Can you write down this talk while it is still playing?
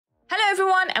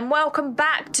everyone and welcome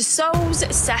back to Souls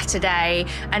Saturday,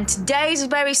 and today's a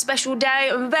very special day.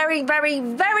 I'm very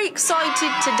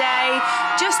excited today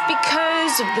just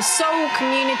because of the Soul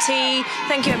community.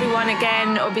 Thank you everyone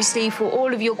again obviously for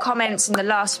all of your comments in the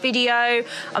last video.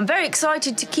 I'm very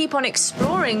excited to keep on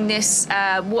exploring this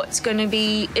what's going to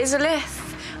be Izalith.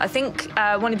 I think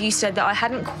one of you said that I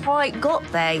hadn't quite got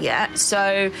there yet,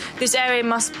 so this area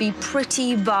must be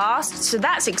pretty vast, so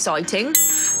that's exciting.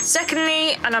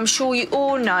 Secondly, and I'm sure you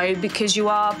all know because you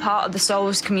are part of the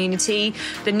Souls community,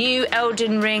 the new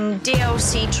Elden Ring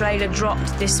DLC trailer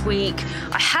dropped this week.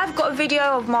 I have got a video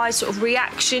of my sort of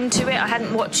reaction to it. I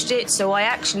hadn't watched it, so I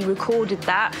actually recorded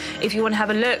that. If you want to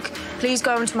have a look, please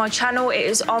go onto my channel. It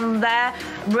is on there,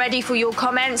 ready for your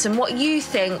comments and what you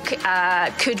think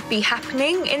could be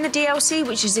happening in the DLC,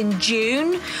 which is in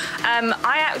June.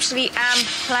 I actually am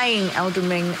playing Elden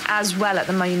Ring as well at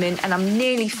the moment, and I'm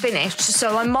nearly finished,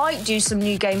 so I might do some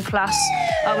New Game Plus.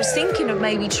 I was thinking of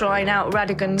maybe trying out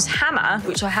Radagon's Hammer,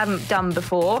 which I haven't done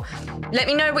before. Let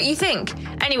me know what you think.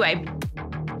 Anyway,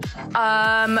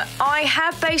 I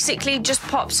have basically just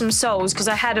popped some souls because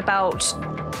I had about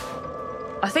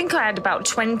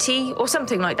 20 or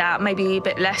something like that, maybe a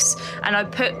bit less, and I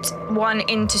put one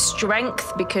into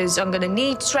strength because I'm going to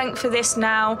need strength for this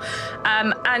now.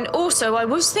 And also I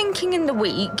was thinking in the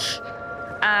week,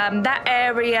 that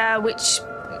area which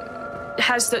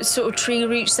has the sort of tree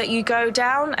roots that you go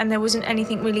down, and there wasn't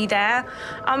anything really there.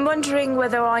 I'm wondering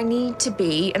whether I need to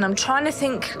be, and I'm trying to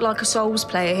think like a Souls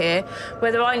player here,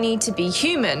 whether I need to be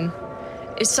human.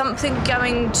 Is something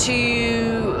going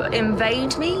to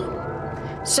invade me?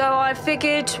 So I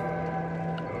figured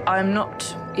I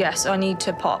need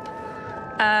to pop.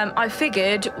 I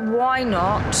figured why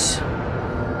not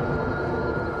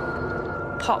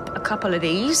pop a couple of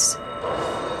these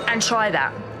and try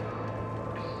that.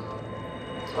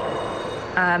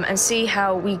 And see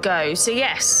how we go. So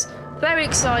yes, very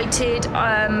excited.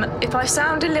 If I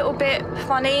sound a little bit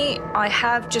funny, I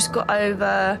have just got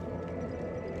over...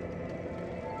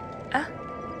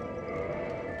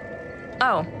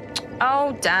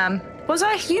 Oh, damn. Was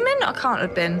I human? I can't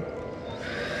have been.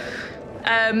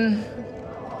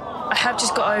 I have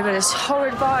just got over this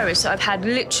horrid virus that I've had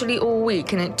literally all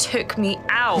week, and it took me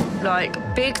out,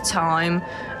 like, big time.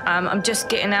 I'm just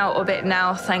getting out of it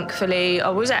now, thankfully. I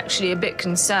was actually a bit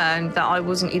concerned that I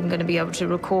wasn't even going to be able to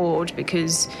record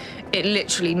because it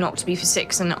literally knocked me for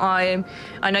six, and I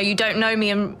know you don't know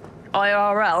me in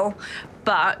IRL,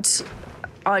 but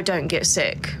I don't get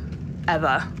sick,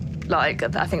 ever. Like,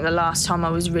 I think the last time I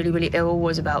was really ill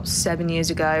was about 7 years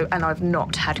ago, and I've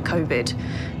not had COVID.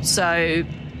 So,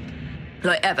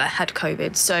 like, ever had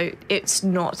COVID. So it's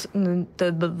not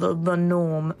the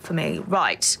norm for me.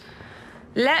 Right.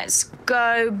 Let's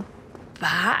go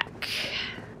back.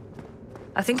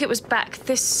 I think it was back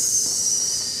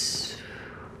this...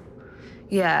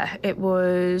 Yeah, it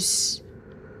was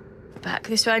back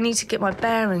this way. I need to get my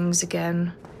bearings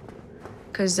again.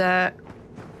 Because,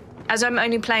 as I'm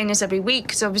only playing this every week,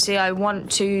 because obviously I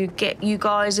want to get you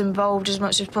guys involved as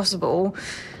much as possible,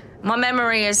 my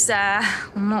memory is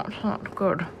not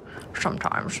good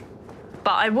sometimes.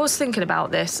 But I was thinking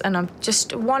about this, and I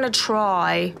just want to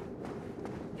try...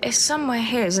 It's somewhere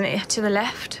here, isn't it? To the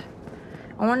left.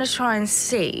 I want to try and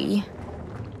see.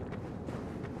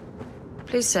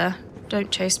 Please, sir, don't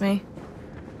chase me.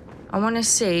 I want to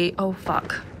see... Oh,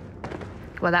 fuck.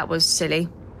 Well, that was silly.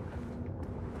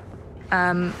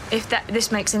 If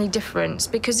this makes any difference,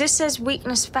 because this says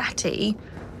weakness fatty,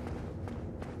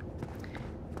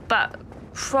 but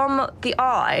from the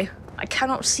eye, I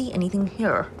cannot see anything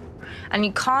here. And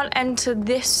you can't enter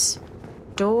this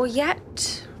door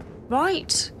yet,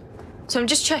 right? So I'm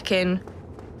just checking.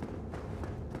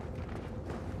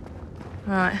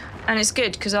 Right, and it's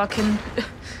good because I can...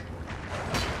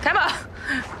 Come on!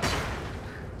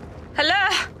 Hello?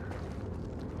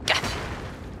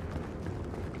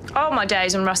 Oh my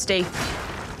days, I'm rusty.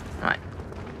 Right.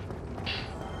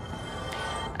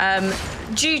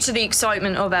 Due to the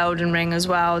excitement of Elden Ring as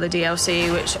well, the DLC,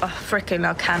 which frickin'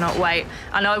 I cannot wait.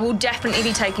 And I will definitely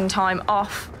be taking time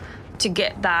off to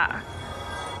get that.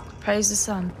 Praise the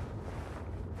sun.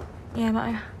 Yeah,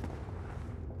 but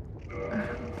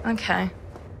okay.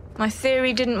 My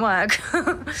theory didn't work,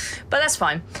 but that's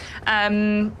fine.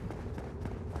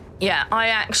 Yeah, I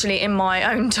actually, in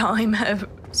my own time, have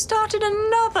started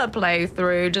another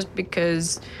playthrough just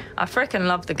because I freaking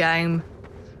love the game.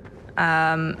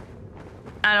 And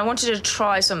I wanted to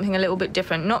try something a little bit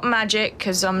different. Not magic,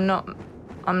 because I'm not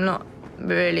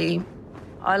really...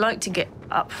 I like to get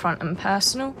up front and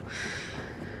personal.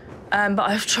 But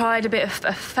I've tried a bit of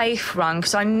a faith run,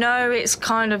 because I know it's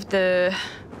kind of the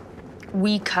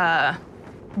weaker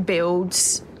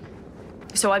builds.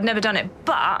 So I've never done it,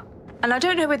 but, and I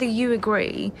don't know whether you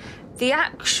agree, the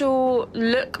actual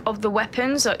look of the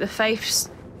weapons, like the faith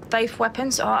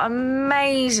weapons, are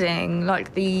amazing.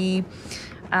 Like the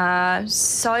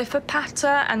cipher patter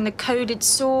and the coded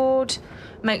sword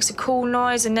makes a cool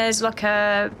noise, and there's like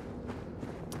a,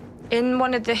 in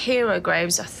one of the hero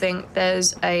graves, I think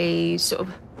there's a sort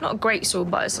of, not a great sword,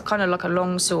 but it's kind of like a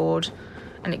long sword,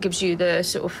 and it gives you the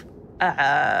sort of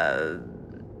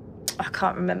I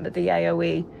can't remember the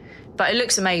AoE, but it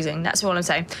looks amazing. That's all I'm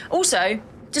saying. Also,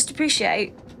 just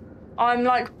appreciate, I'm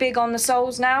like big on the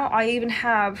souls now. I even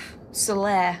have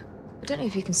Solaire. I don't know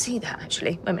if you can see that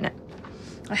actually. Wait a minute.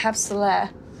 I have Solaire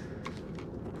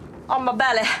on my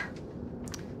belly.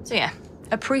 So yeah,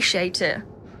 appreciate it.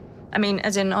 I mean,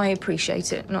 as in I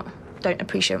appreciate it, not don't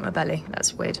appreciate my belly.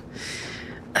 That's weird.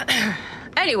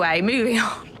 Anyway, moving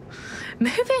on.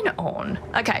 Moving on.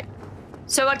 Okay.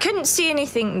 So I couldn't see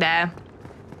anything there,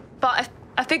 but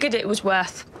I figured it was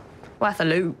worth a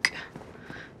look.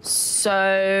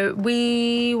 So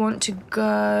we want to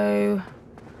go,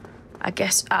 I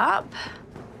guess, up.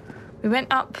 We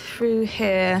went up through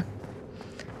here,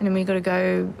 and then we got to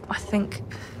go, I think,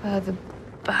 further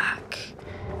back.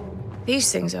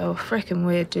 These things are freaking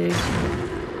weird, dude.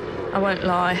 I won't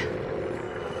lie.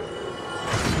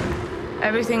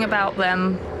 Everything about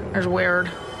them is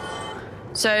weird.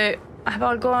 So, have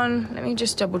I gone? Let me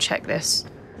just double check this.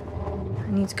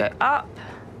 I need to go up,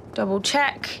 double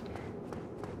check,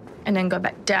 and then go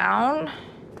back down.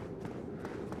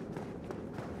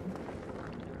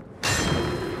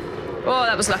 Oh,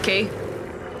 that was lucky.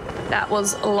 That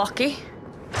was lucky.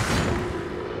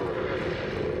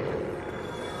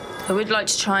 I would like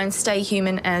to try and stay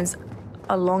human as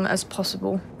long as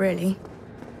possible, really.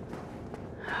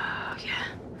 Oh, yeah.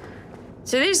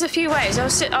 So there's a few ways. I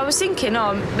was thinking,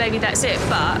 oh, maybe that's it,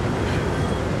 but...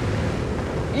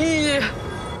 Yeah.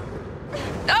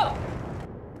 Oh!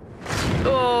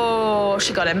 Oh,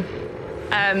 she got him.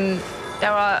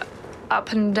 There are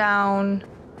up and down,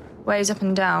 ways up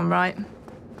and down, right?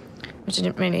 Which I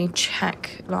didn't really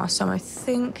check last time, I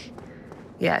think.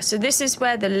 Yeah, so this is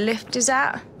where the lift is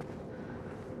at.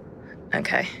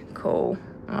 Okay, cool.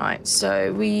 All right,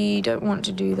 so we don't want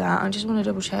to do that. I just want to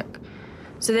double check.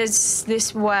 So there's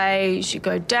this way, you should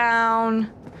go down,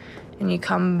 and you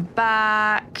come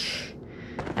back,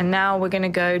 and now we're gonna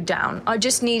go down. I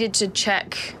just needed to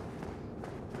check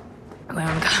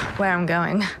where I'm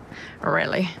going,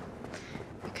 really,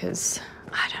 because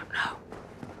I don't know.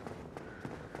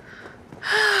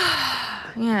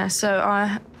 Yeah, so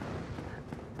I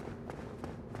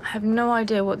have no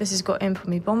idea what this has got in for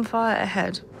me. Bonfire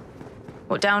ahead.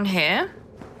 What, down here?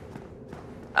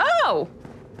 Oh!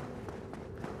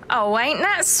 Oh, ain't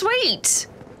that sweet?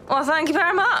 Well, thank you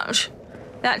very much.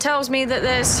 That tells me that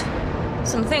there's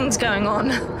some things going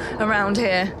on around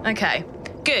here. Okay,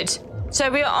 good. So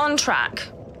we are on track.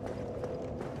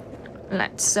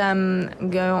 Let's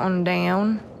go on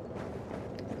down.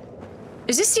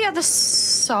 Is this the other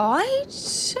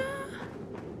side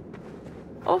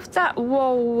of that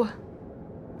wall?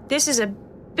 This is a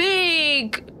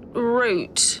big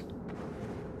route.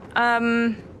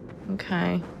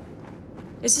 Okay.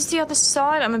 Is this the other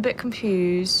side? I'm a bit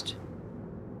confused.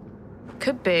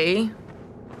 Could be.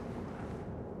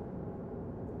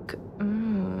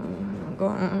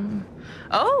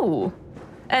 Oh,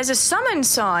 there's a summon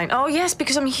sign. Oh yes,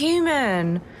 because I'm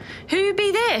human. Who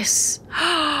be this?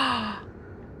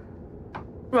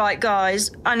 Right,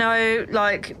 guys, I know,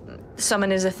 like,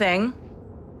 summon is a thing,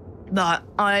 but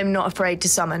I'm not afraid to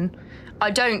summon.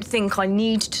 I don't think I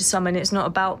need to summon, it's not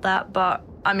about that, but,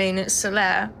 I mean, it's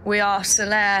Solaire. We are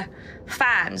Solaire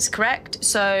fans, correct?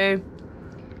 So,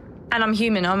 and I'm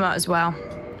human, I might as well.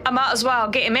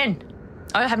 Get him in.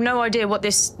 I have no idea what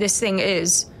this thing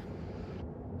is,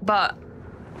 but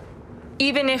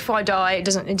even if I die, it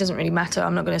doesn't really matter.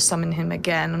 I'm not going to summon him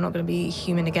again. I'm not going to be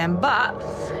human again. But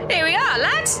here we are,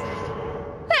 lads.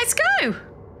 Let's go.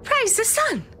 Praise the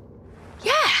sun.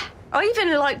 Yeah. I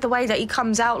even like the way that he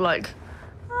comes out like...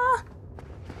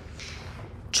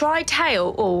 Try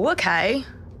tail. Oh, okay.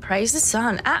 Praise the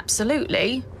sun.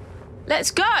 Absolutely. Let's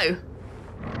go.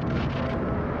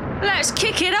 Let's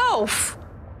kick it off.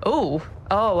 Oh,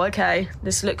 okay.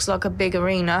 This looks like a big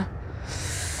arena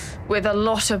with a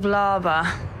lot of lava.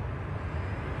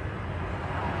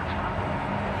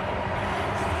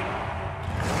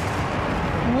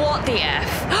 What the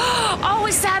F? Oh,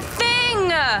 it's that thing!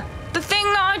 The thing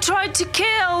that I tried to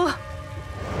kill!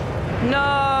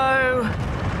 No.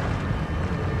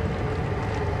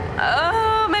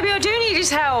 Oh, maybe I do need his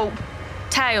help.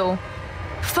 Tail.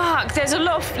 Fuck, there's a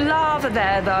lot of lava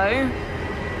there, though.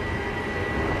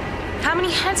 How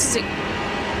many heads is it?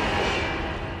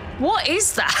 What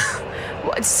is that?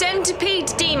 What,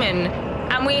 centipede demon.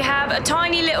 And we have a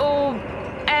tiny little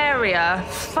area.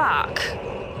 Fuck.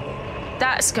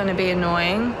 That's gonna be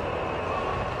annoying.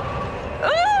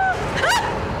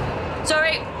 Ah!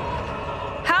 Sorry.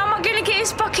 How am I gonna get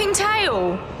his fucking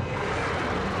tail?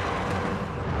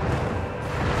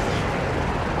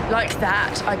 Like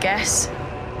that, I guess.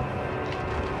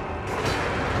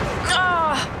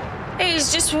 Oh,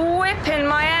 he's just whipping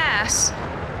my ass.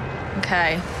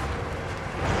 Okay.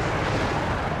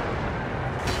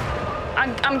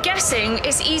 I'm guessing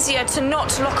it's easier to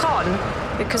not lock on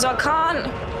because I can't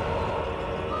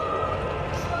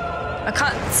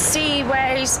see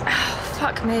where he's... Oh,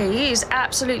 fuck me. He is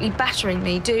absolutely battering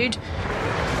me, dude.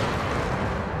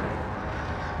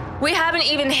 We haven't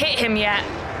even hit him yet.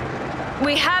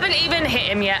 We haven't even hit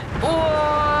him yet.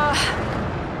 Oh.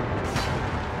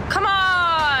 Come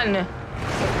on.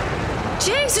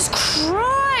 Jesus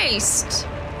Christ.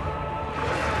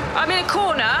 I'm in a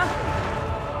corner.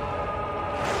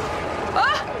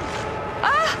 Ah.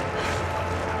 Ah.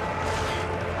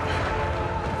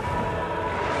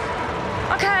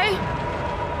 Okay.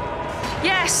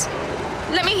 Yes.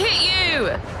 Let me hit you.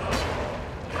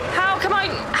 How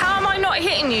am I not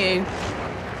hitting you?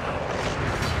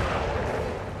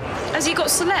 Has he got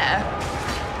Solaire?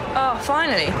 Oh,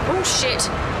 finally. Oh shit.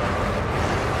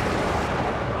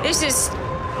 This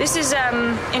is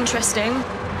interesting.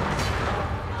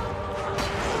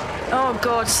 Oh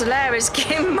god, Solaire is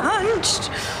getting munched.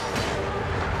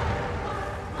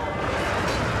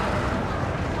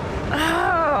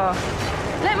 Oh.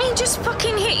 Let me just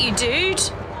fucking hit you, dude.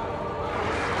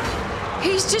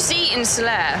 He's just eating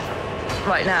Solaire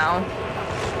right now.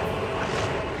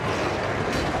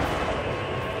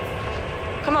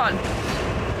 Come on.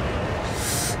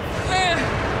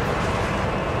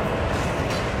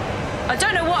 I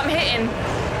don't know what I'm hitting,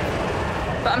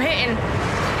 but I'm hitting.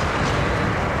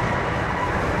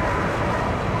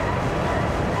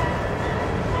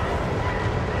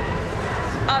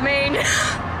 I mean,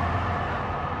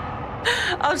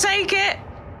 I'll take it.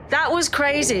 That was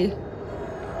crazy.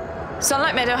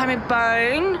 Sunlight medal, having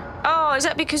bone. Oh, is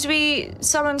that because we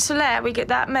summoned Solaire? We get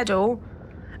that medal.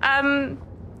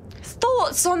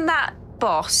 Thoughts on that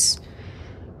boss?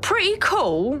 Pretty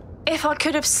cool if I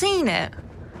could have seen it,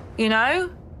 you know?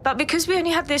 But because we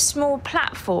only had this small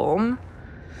platform,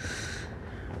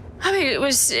 I mean, it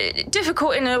was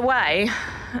difficult in a way,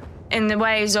 in the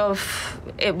ways of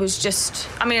it was just,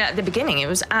 I mean, at the beginning, it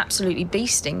was absolutely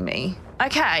beasting me.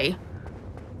 Okay.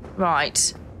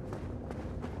 Right.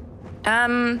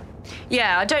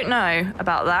 Yeah, I don't know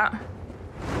about that.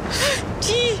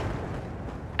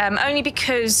 Only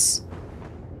because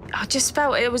I just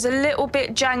felt it was a little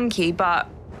bit janky, but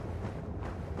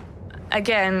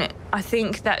again, I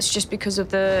think that's just because of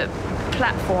the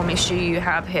platform issue you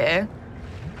have here.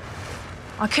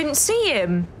 I couldn't see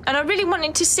him, and I really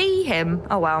wanted to see him.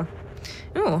 Oh, well.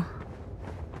 Ooh.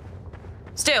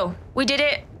 Still, we did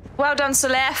it. Well done,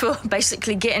 Solaire, for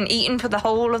basically getting eaten for the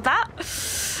whole of that.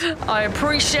 I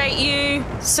appreciate you,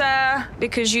 sir,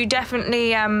 because you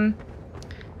definitely,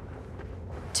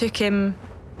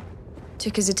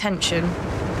 took his attention,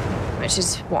 which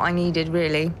is what I needed,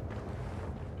 really.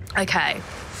 Okay,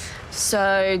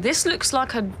 so this looks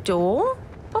like a door,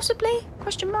 possibly?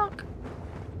 Question mark?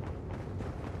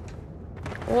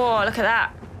 Whoa, look at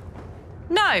that.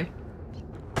 No.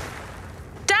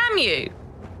 Damn you.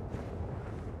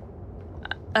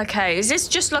 Okay, is this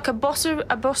just like a boss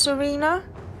arena?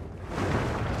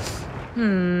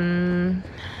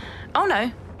 Oh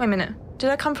no, wait a minute.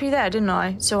 Did I come through there, didn't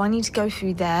I? So I need to go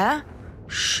through there?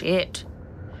 Shit.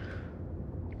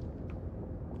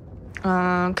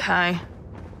 Okay.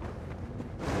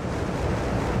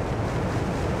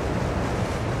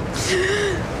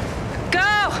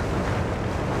 Go!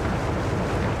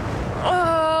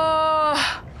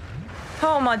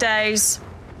 Oh my days.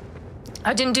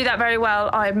 I didn't do that very well,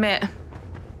 I admit.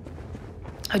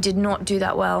 I did not do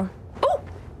that well.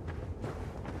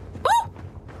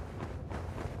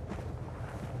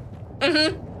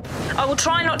 I will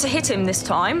try not to hit him this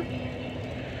time.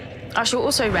 I shall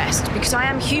also rest because I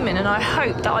am human and I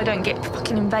hope that I don't get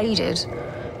fucking invaded.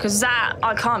 Because that,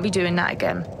 I can't be doing that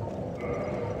again.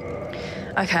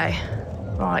 Okay,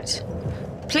 right.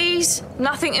 Please,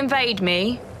 nothing invade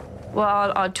me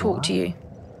while I talk to you.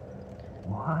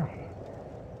 Why?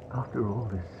 After all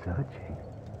this searching,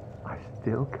 I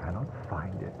still cannot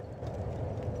find it.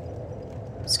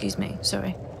 Excuse me,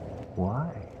 sorry.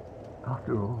 Why?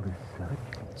 After all this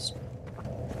searching.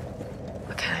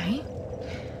 Okay.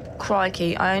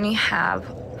 crikey, I only have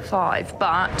 5,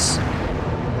 but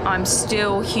I'm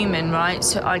still human, right?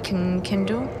 So I can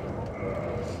kindle.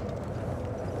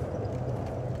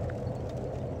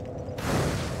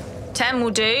 Ten will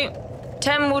do.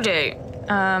 10 will do.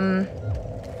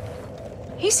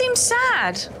 He seems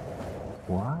sad.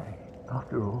 Why?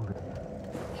 After all this...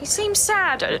 He seems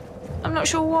sad. I'm not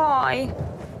sure why.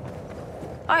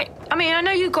 I mean, I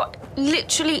know you got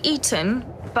literally eaten,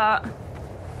 but...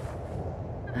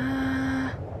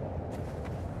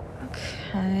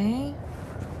 okay.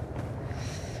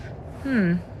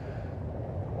 Am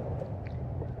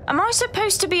I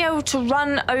supposed to be able to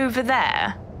run over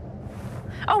there?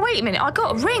 Oh, wait a minute. I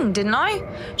got a ring, didn't I?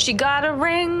 She got a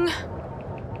ring.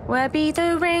 Where be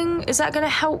the ring? Is that going to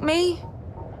help me?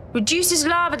 Reduces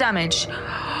lava damage.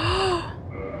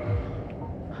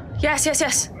 Yes, yes,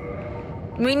 yes.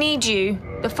 We need you.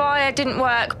 The fire didn't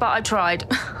work, but I tried.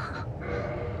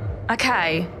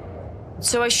 Okay.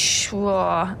 So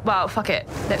well, fuck it.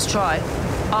 Let's try.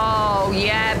 Oh,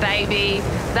 yeah, baby.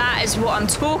 That is what I'm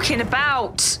talking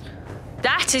about.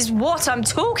 That is what I'm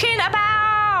talking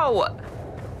about.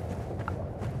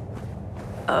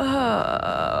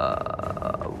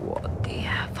 What the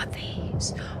F are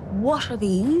these? What are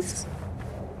these?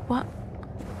 What?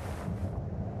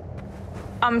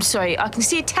 I'm sorry, I can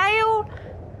see a tail,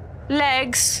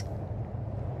 legs,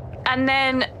 and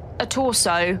then a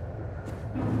torso.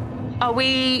 Are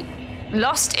we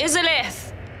lost,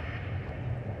 Izalith?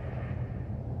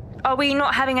 Are we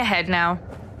not having a head now?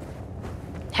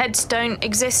 Heads don't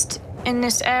exist in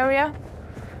this area?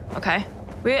 Okay.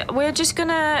 We're just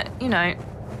gonna, you know,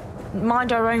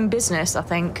 mind our own business, I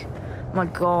think. Oh my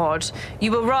God.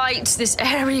 You were right, this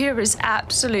area is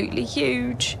absolutely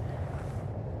huge.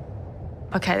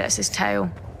 Okay, that's his tail.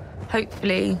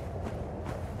 Hopefully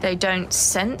they don't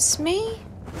sense me.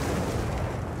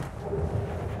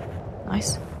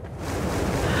 Nice.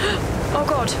 Oh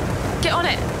God, get on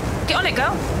it. Get on it,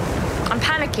 girl. I'm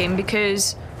panicking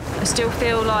because I still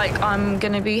feel like I'm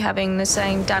gonna be having the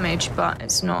same damage, but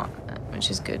it's not, which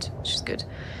is good, which is good.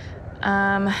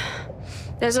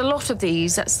 There's a lot of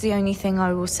these, that's the only thing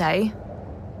I will say.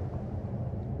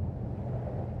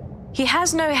 He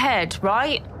has no head,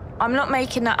 right? I'm not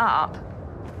making that up.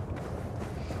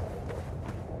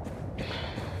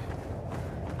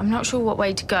 I'm not sure what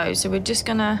way to go, so we're just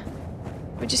gonna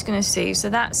see. So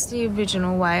that's the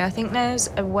original way. I think there's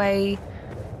a way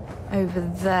over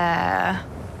there.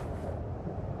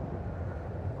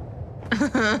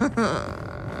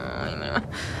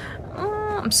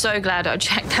 Oh, I'm so glad I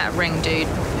checked that ring, dude,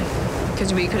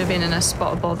 because we could have been in a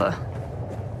spot of bother.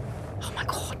 Oh my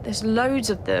God, there's loads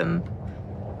of them.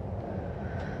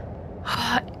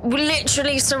 We're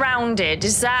literally surrounded.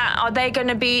 Are they going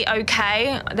to be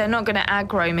okay? They're not going to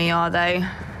aggro me, are they?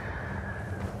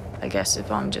 I guess if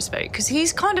I'm just very... Because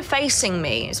he's kind of facing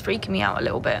me. It's freaking me out a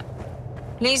little bit.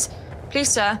 Please,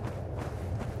 sir.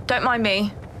 Don't mind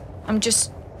me. I'm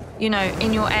just, you know,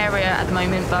 in your area at the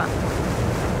moment, but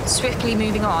swiftly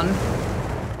moving on.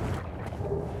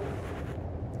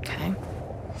 Okay.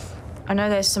 I know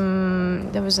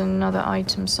there was another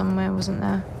item somewhere, wasn't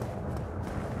there?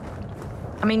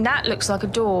 I mean, that looks like a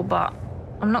door, but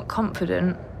I'm not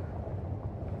confident.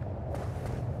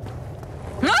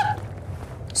 Ah!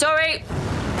 Sorry.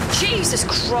 Jesus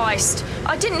Christ.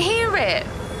 I didn't hear it.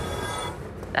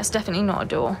 That's definitely not a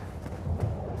door.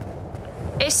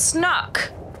 It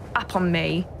snuck up on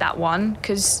me, that one,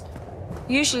 because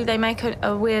usually they make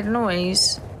a weird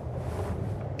noise.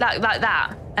 Like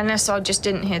that. Unless I just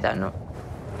didn't hear that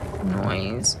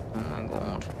noise. Oh my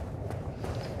God.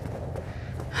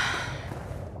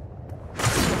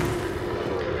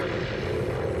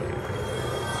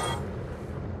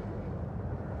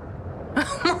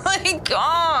 Oh my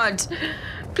God!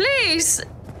 Please!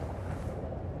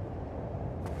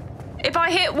 If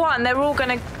I hit one, they're all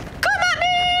gonna come at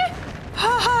me!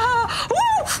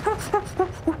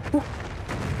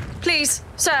 Please,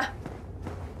 sir.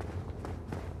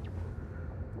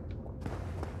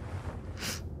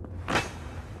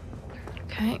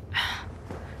 Okay.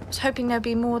 I was hoping there'd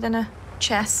be more than a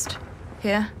chest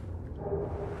here.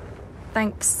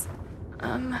 Thanks.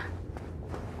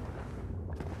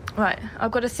 Right,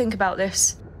 I've got to think about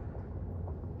this.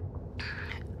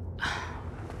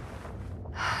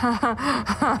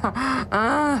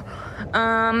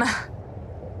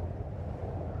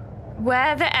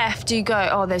 Where the F do you go?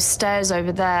 Oh, there's stairs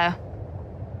over there.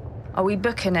 Are we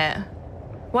booking it?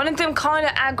 One of them kind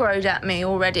of aggroed at me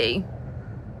already.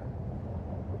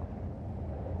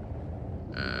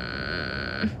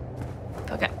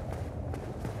 Okay.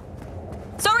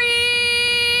 Sorry!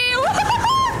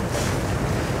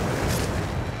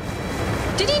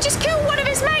 Did he just kill one of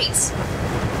his mates?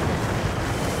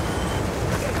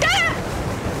 Ah!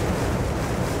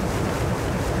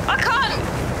 I can't.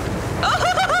 Oh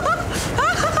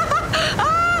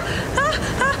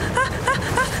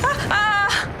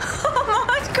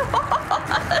my god.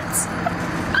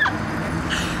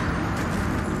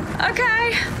 Okay.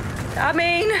 I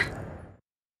mean,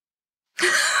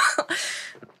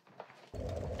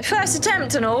 first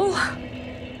attempt and all.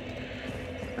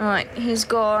 Alright, he's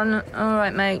gone.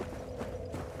 Alright, mate.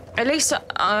 At least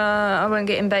I won't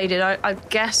get invaded. I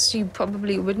guess you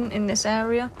probably wouldn't in this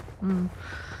area.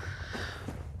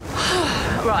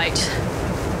 Right.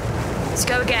 Let's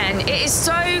go again. It is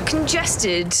so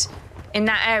congested in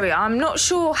that area. I'm not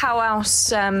sure how else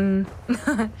to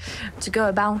go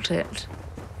about it.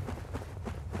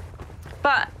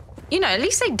 But, you know, at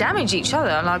least they damage each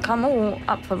other. Like, I'm all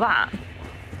up for that.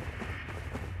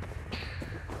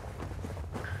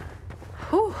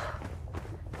 Whew.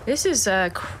 This is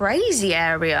a crazy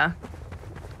area.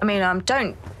 I mean, I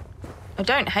don't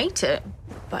hate it,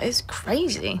 but it's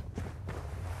crazy.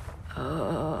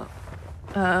 Okay,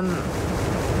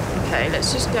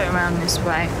 let's just go around this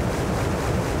way.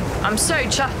 I'm so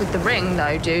chuffed with the ring,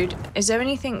 though, dude. Is there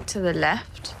anything to the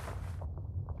left?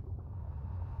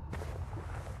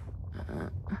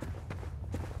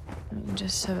 Let me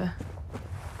just have a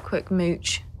quick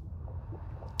mooch.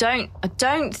 I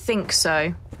don't think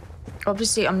so.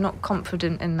 Obviously, I'm not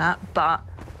confident in that, but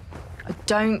I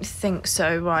don't think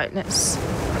so. Right, let's...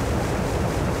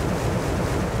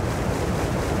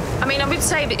 I mean, I would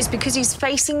say that it's because he's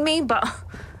facing me, but...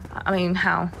 I mean,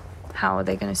 how? How are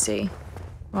they going to see?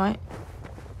 Right?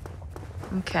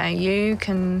 Okay, you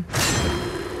can...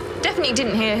 Definitely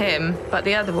didn't hear him, but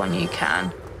the other one you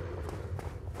can.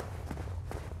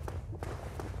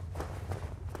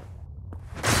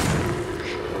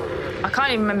 I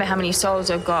can't even remember how many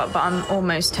souls I've got, but I'm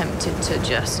almost tempted to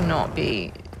just not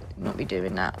be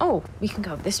doing that. Oh, we can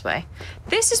go this way.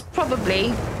 This is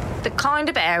probably the kind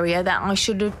of area that I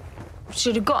should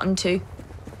have gotten to.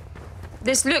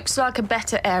 This looks like a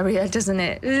better area, doesn't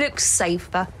it? It looks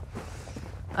safer.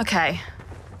 Okay,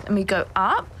 let me go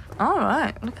up. All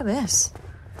right, look at this.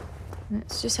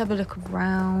 Let's just have a look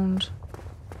around.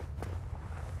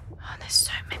 Oh, there's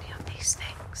so many of these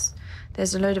things.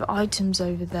 There's a load of items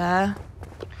over there.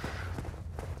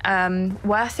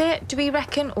 Worth it, do we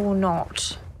reckon, or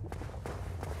not?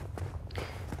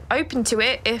 Open to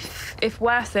it if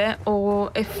worth it,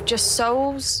 or if just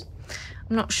souls.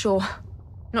 I'm not sure.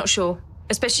 Not sure.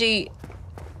 Especially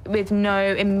with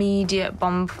no immediate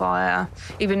bonfire.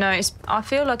 Even though I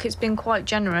feel like it's been quite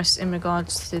generous in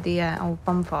regards to the old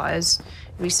bonfires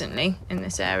recently in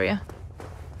this area.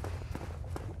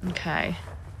 Okay.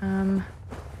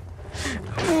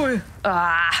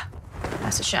 Ah,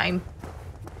 that's a shame.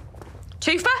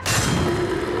 Twofer?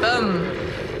 Boom.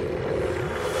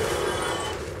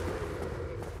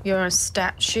 You're a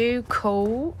statue.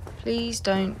 Cool. Please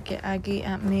don't get aggy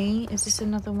at me. Is this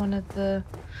another one of the...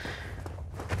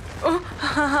 Oh.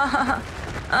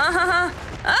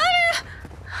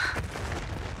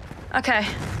 Okay.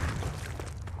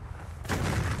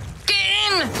 Get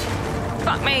in!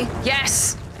 Fuck me.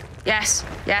 Yes. Yes.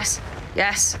 Yes.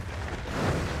 Yes.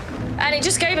 And it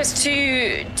just gave us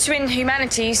two twin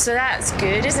humanities, so that's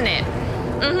good, isn't it?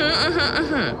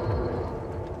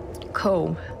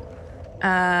 Cool.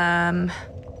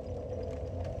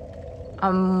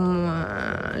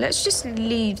 Let's just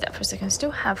leave that for a second. I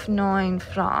still have 9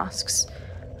 flasks,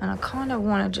 and I kind of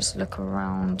want to just look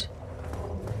around.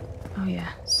 Oh,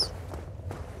 yes.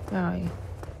 Where are you?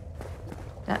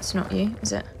 That's not you,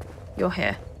 is it? You're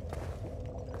here.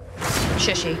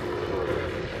 Shushy.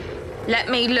 Let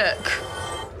me look.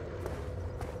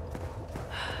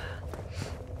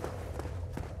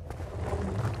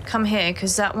 Come here,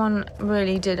 because that one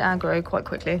really did aggro quite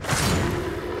quickly.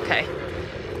 Okay.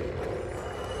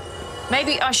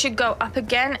 Maybe I should go up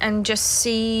again and just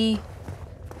see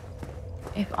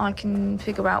if I can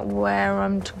figure out where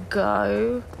I'm to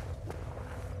go.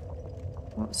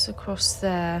 What's across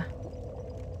there?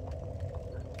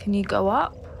 Can you go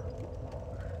up?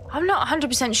 I'm not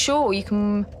 100% sure you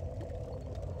can...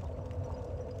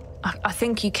 I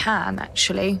think you can,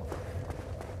 actually.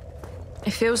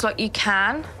 It feels like you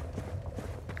can.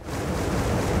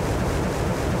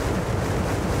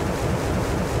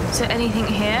 Is there anything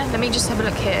here? Let me just have a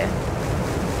look here.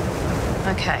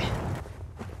 Okay.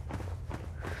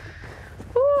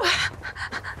 Ooh.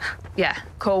 Yeah,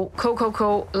 cool, cool, cool,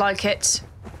 cool. Like it.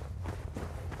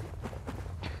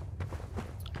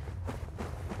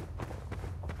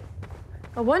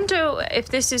 I wonder if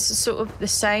this is sort of the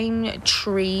same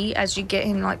tree as you get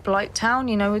in like Blighttown,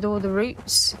 you know, with all the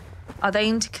roots. Are they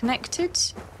interconnected?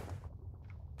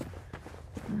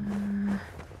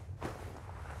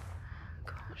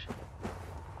 God.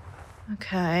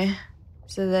 Okay.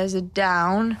 So there's a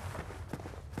down.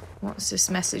 What's this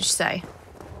message say?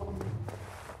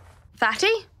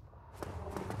 Fatty?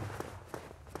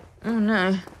 Oh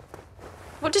no.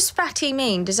 What does fatty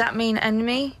mean? Does that mean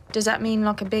enemy? Does that mean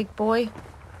like a big boy?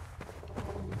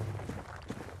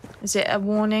 Is it a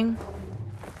warning?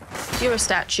 You're a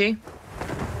statue.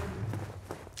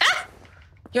 Ah!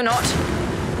 You're not.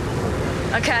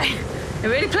 Okay. It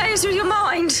really plays with your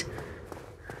mind.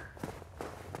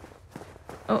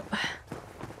 Oh.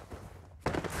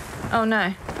 Oh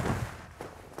no.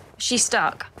 She's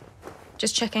stuck.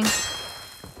 Just checking.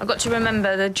 I've got to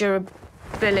remember the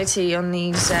durability on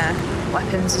these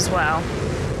weapons as well.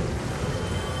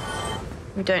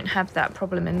 We don't have that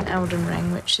problem in Elden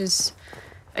Ring, which is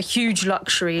a huge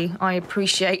luxury I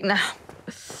appreciate now.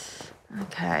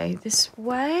 Okay, this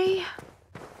way.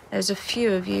 There's a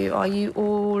few of you. Are you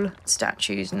all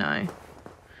statues? No.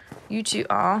 You two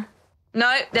are.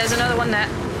 No, there's another one there.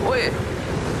 Wait.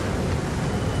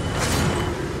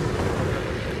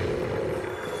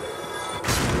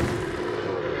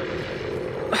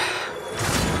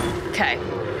 Okay.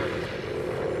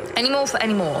 Any more for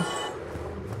any more?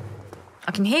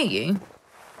 I can hear you.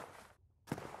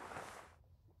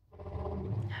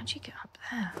 How'd you get up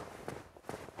there?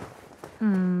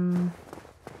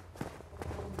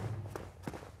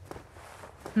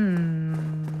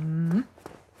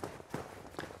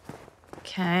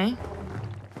 Okay.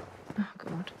 Oh,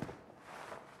 God.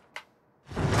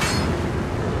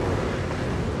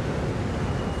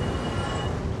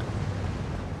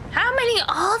 How many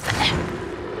are there?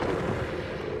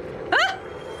 Ah!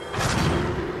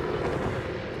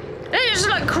 They're just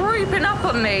like creeping up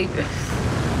on me.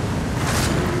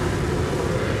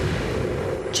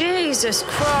 Jesus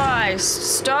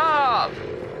Christ, stop.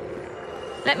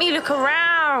 Let me look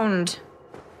around.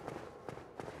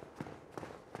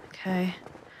 Okay.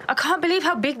 I can't believe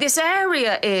how big this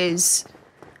area is.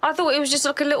 I thought it was just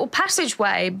like a little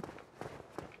passageway.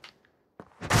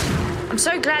 I'm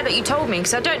so glad that you told me,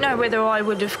 because I don't know whether I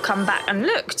would have come back and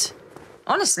looked.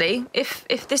 Honestly, if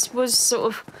this was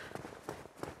sort of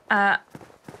a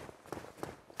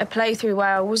playthrough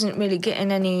where I wasn't really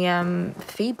getting any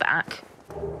feedback,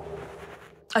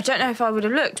 I don't know if I would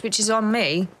have looked, which is on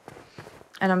me.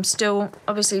 And I'm still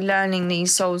obviously learning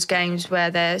these Souls games where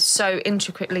they're so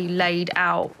intricately laid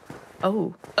out.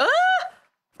 Oh. Ah!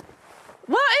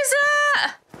 What is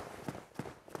that?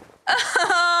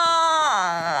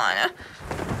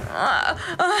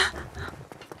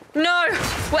 No.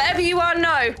 Whatever you are,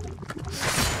 no.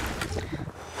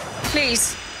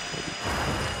 Please.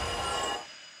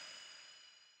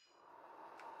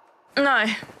 No.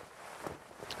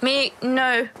 Me,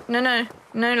 no. No,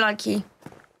 likey.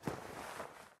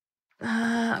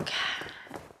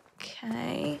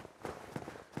 Okay.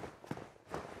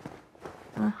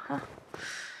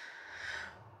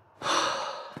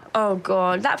 Oh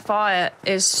God, that fire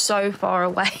is so far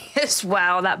away as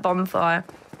well, that bonfire.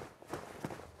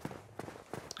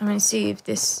 I'm gonna see if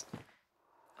this...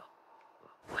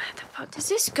 Where the fuck does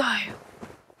this go? I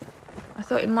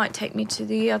thought it might take me to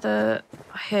the other...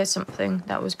 I hear something.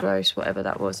 That was gross, whatever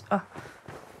that was. Oh.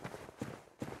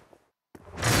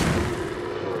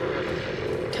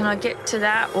 Can I get to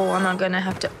that, or am I going to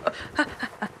have to...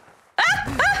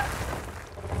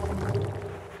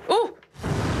 Oh!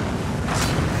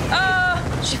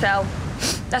 She fell.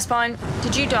 That's fine.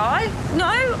 Did you die?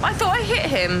 No, I thought I hit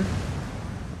him.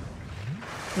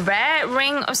 Rare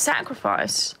ring of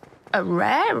sacrifice. A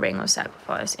rare ring of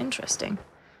sacrifice. Interesting.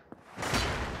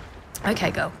 Okay,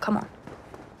 girl, come on.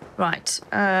 Right,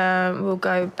 we'll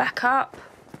go back up.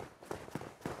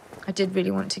 I did really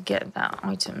want to get that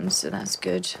item, so that's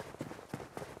good.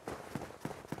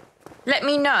 Let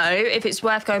me know if it's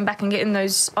worth going back and getting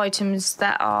those items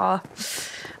that are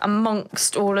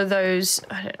amongst all of those.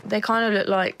 They kind of look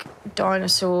like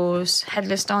dinosaurs,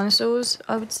 headless dinosaurs,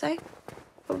 I would say.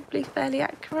 Probably fairly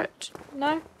accurate,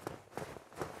 no?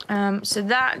 So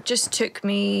that just took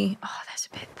me... Oh, there's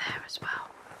a bit there as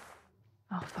well.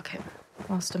 Oh, fuck it.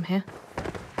 Whilst I'm here.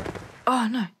 Oh,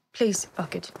 no. Please. Oh,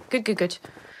 good. Good.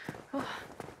 Oh.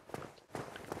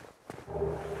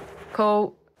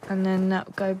 Cool. And then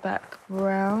that'll go back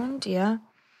round, yeah.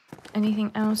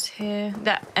 Anything else here?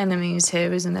 That enemy is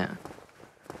here, isn't it?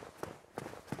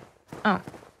 Oh.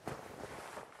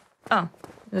 Oh,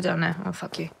 you're down there. Oh,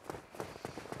 fuck you.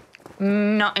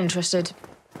 Not interested.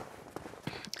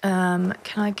 Can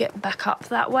I get back up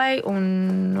that way or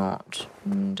not?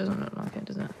 Doesn't look like it,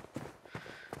 does it?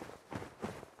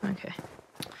 Okay.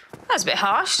 That's a bit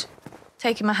harsh.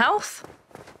 Taking my health.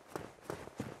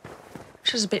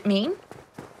 Which is a bit mean.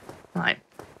 Right.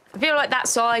 I feel like that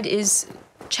side is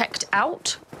checked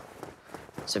out.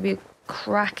 So we're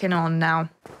cracking on now.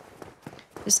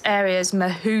 This area is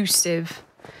massive.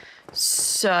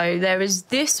 So there is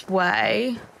this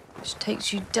way, which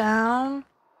takes you down.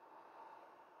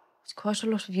 It's quite a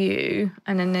lot of you.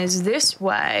 And then there's this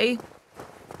way.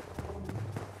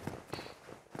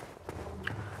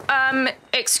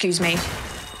 Excuse me.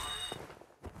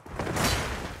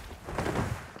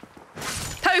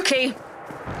 Pokey.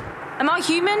 Am I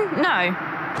human? No.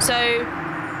 So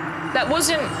that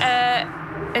wasn't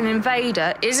an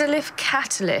invader. Isolith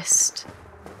catalyst.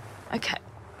 Okay.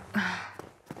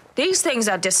 These things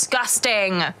are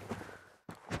disgusting.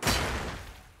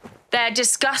 They're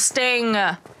disgusting.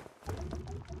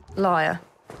 Liar.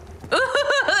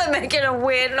 They're making a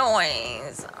weird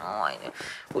noise. Oh,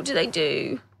 what do they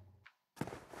do?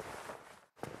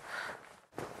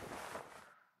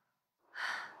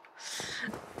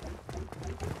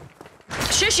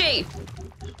 Shushy!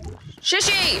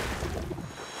 Shushy!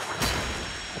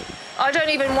 I don't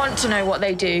even want to know what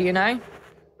they do, you know?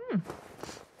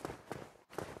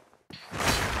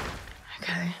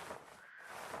 Okay.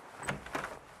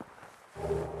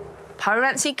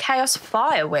 Pyromancy Chaos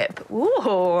Fire Whip.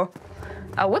 Ooh.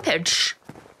 A whippage.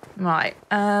 Right.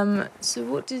 So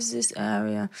what is this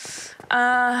area?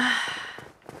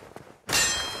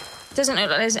 Doesn't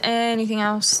look like there's anything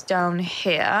else down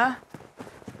here.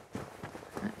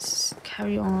 Let's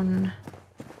carry on.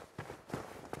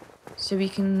 So we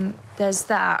can... There's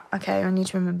that. Okay, I need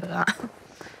to remember that.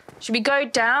 Should we go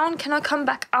down? Can I come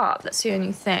back up? That's the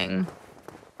only thing.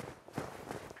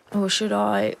 Or should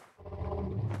I...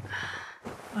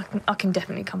 I can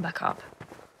definitely come back up.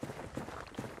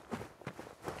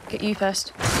 Get you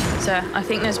first. So, I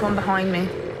think there's one behind me.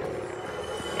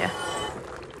 Yeah.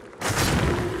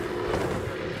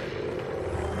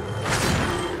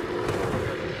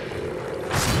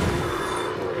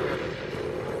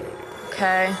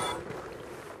 Okay.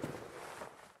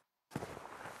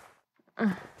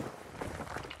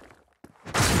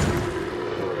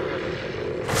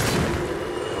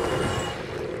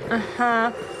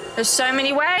 There's so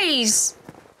many ways.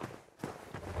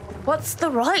 What's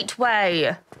the right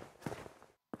way?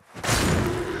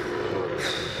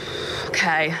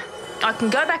 Okay. I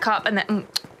can go back up and then...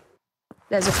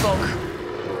 there's a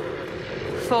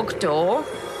fog door.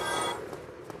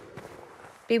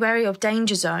 Be wary of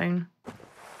danger zone.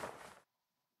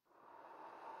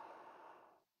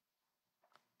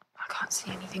 I can't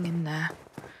see anything in there.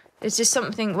 Is this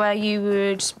something where you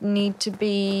would need to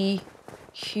be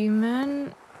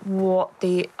human? What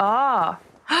the...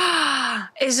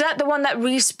 Is that the one that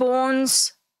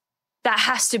respawns? That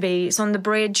has to be. It's on the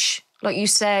bridge. Like you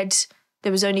said,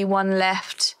 there was only one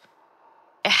left.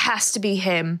 It has to be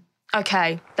him.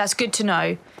 Okay, that's good to know.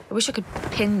 I wish I could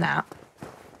pin that.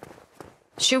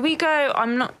 Should we go?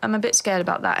 I'm a bit scared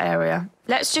about that area.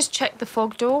 Let's just check the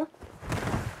fog door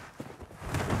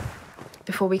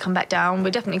before we come back down.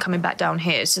 We're definitely coming back down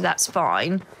here, so that's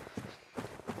fine.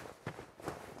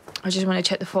 I just want to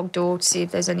check the fog door to see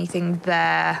if there's anything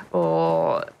there,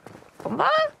 or... Bomba?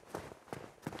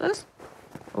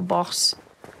 Or boss.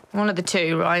 One of the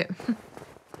two, right?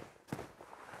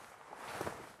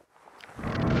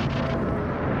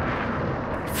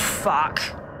 Fuck.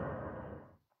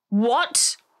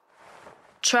 What?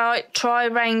 Try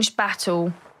ranged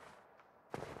battle.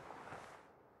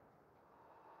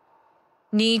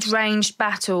 Need ranged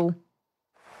battle.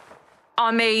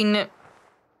 I mean...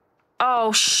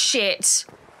 Oh, shit.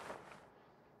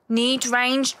 Need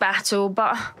ranged battle,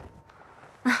 but...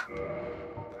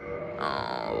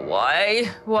 Oh,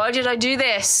 why? Why did I do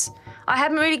this? I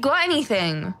haven't really got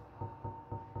anything.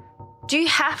 Do you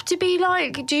have to be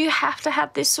like... Do you have to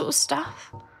have this sort of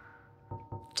stuff?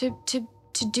 To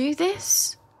do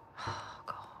this? Oh,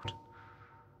 God.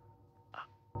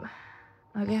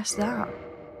 I guess that.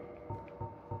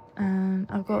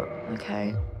 I've got...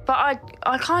 Okay. But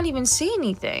I can't even see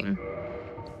anything.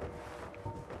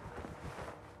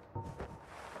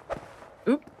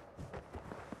 Oop.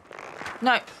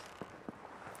 No.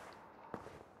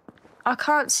 I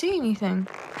can't see anything.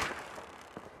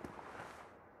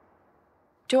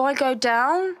 Do I go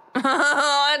down?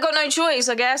 I got no choice,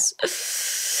 I guess.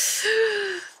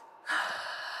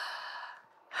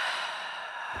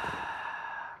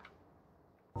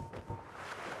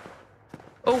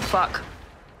 Oh, fuck.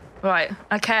 Right,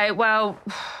 okay, well...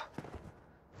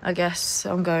 I guess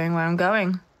I'm going where I'm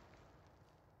going.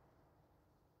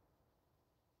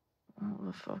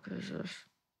 the fuck is this?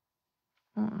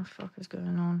 What the fuck is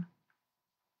going on?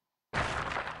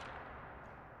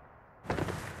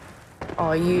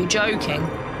 Are you joking?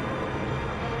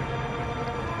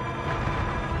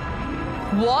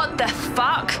 What the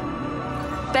fuck?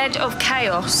 Bed of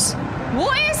chaos.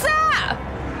 What is that?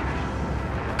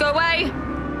 Go away.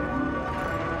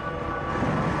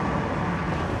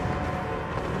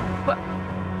 What?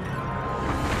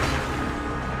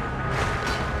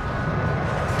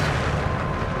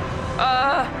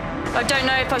 I don't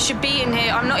know if I should be in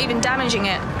here. I'm not even damaging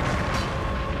it.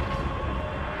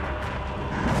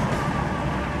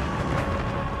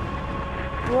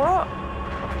 What?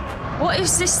 What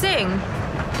is this thing?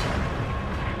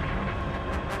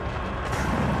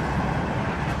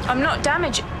 I'm not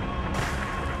damaging.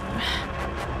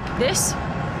 This?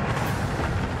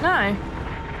 No.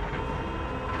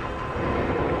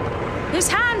 His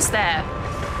hand's there.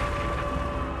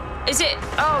 Is it?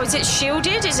 Oh, is it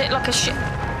shielded? Is it like a shield?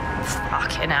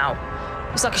 Fucking hell.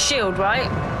 It's like a shield, right?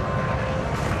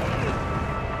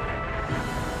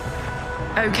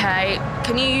 Okay.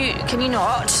 Can you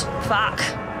not? Fuck.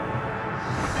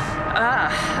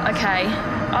 Ah, okay.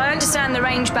 I understand the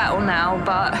range battle now,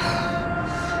 but...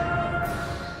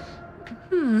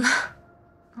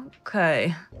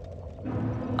 Okay.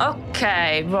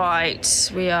 Okay,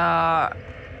 right. We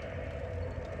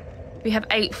have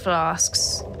 8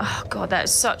 flasks. Oh, God, that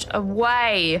is such a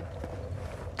way.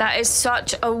 That is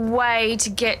such a way to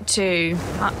get to.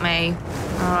 Fuck me.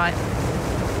 All right.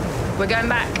 We're going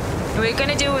back. We're going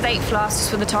to deal with 8 flasks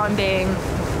for the time being.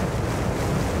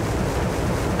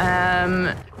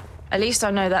 At least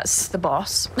I know that's the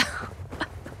boss.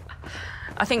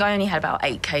 I think I only had about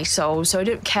 8k souls, so I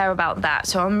don't care about that.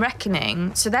 So I'm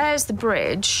reckoning. So there's the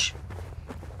bridge.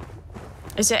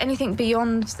 Is there anything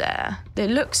beyond there? It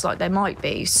looks like there might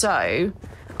be. So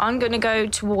I'm going to go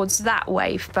towards that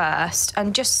way first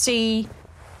and just see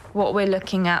what we're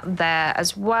looking at there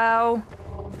as well.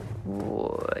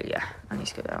 Ooh, yeah, I need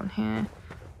to go down here.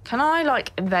 Can I,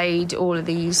 like, evade all of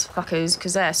these fuckers?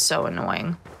 Because they're so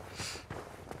annoying.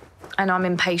 And I'm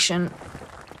impatient.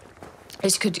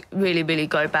 This could really, really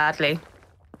go badly.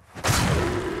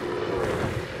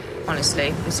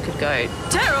 Honestly, this could go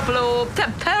terrible.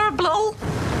 Terrible.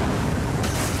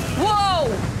 Whoa!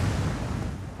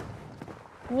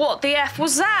 What the F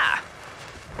was that?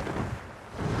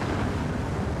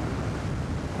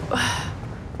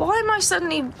 Why am I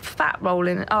suddenly fat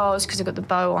rolling? Oh, it's because I've got the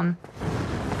bow on.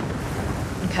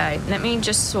 Okay, let me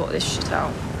just sort this shit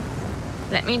out.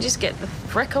 Let me just get the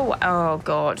frick away. Oh,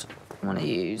 God. I want to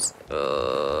use...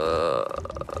 No.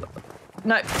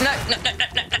 No.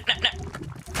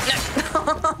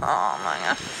 Oh, my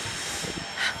God.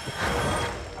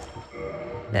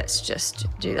 Let's just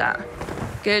do that.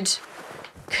 Good.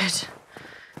 Good.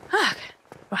 Okay.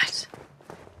 Right.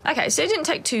 Okay, so it didn't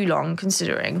take too long,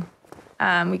 considering.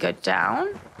 We go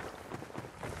down.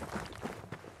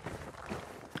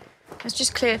 Let's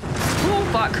just clear... Oh,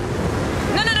 fuck.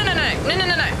 No.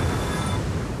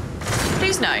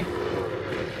 Please, no.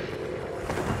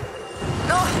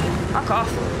 Oh, fuck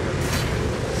off.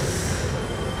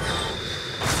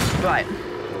 Right.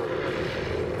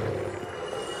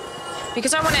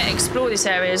 Because I want to explore this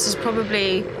area, this is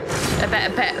probably a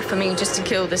better bet for me just to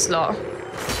kill this lot.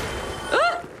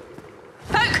 Oh!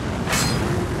 Poke!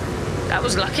 That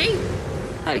was lucky.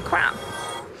 Holy crap.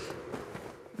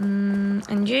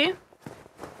 And you?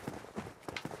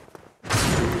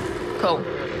 Cool.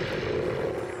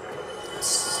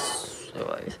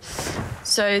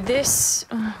 So this,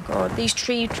 oh God, these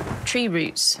tree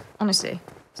roots. Honestly,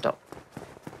 stop.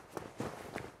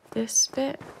 This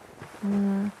bit.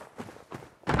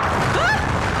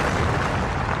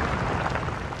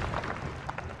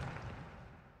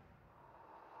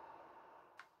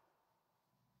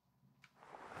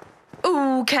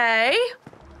 Okay.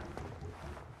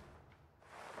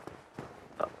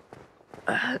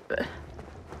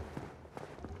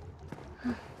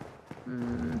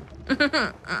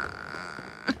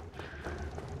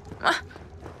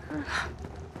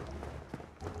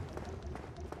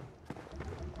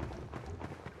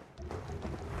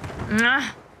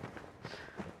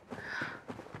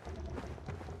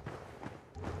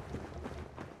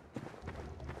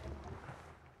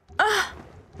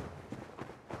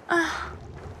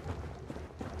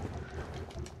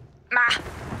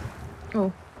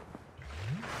 Oh.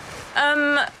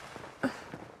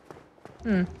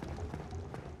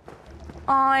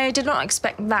 I did not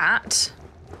expect that.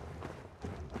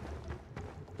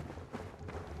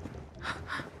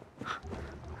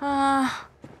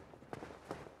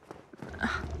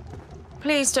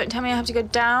 Please don't tell me I have to go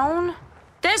down.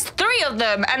 There There's 3 of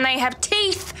them, and they have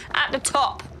teeth at the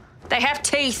top. They have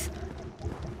teeth.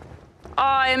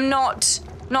 I am not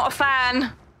a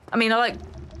fan. I mean, I like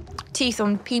teeth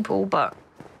on people, but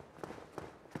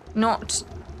not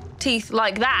teeth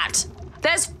like that.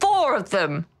 There's 4 of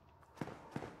them.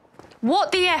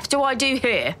 What the F do I do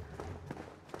here?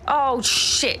 Oh,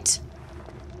 shit.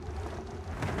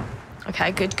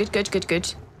 Okay,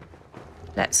 good.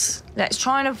 Let's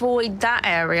try and avoid that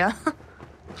area.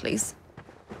 Please.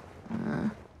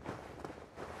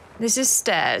 This is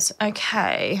stairs.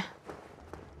 Okay.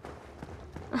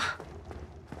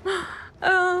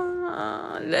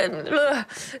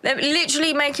 They're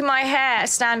literally making my hair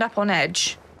stand up on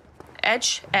edge.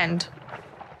 Edge? End.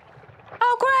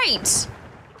 Oh, great!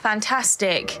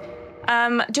 Fantastic.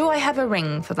 Do I have a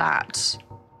ring for that?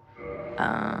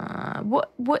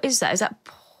 What is that? Is that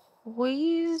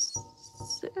poison?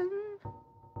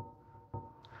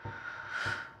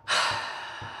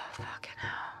 Fucking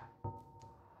hell.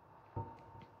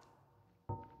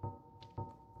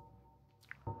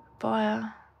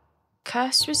 Fire.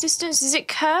 Curse resistance? Is it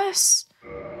curse?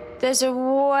 There's a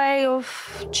way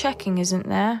of checking, isn't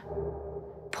there?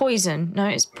 Poison. No,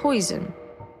 it's poison.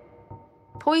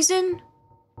 Poison?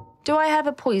 Do I have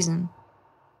a poison?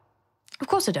 Of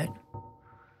course I don't.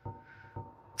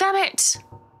 Damn it!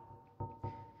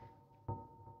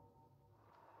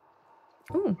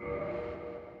 Ooh.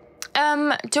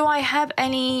 Do I have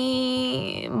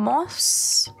any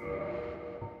moths?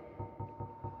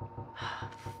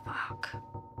 Fuck.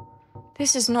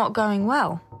 This is not going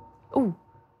well. Ooh.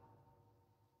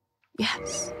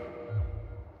 Yes.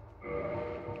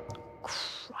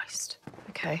 Christ.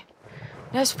 Okay.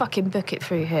 Let's fucking book it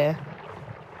through here.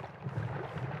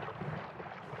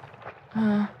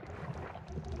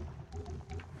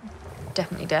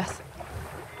 Definitely death.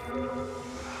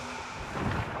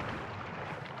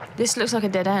 This looks like a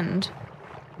dead end.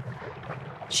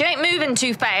 She ain't moving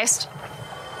too fast.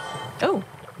 Oh.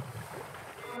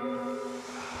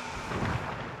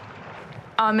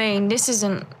 I mean, this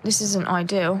isn't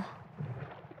ideal.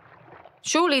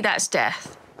 Surely that's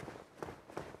death.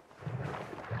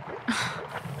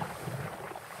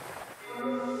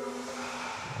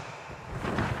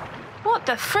 What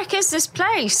the frick is this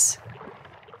place?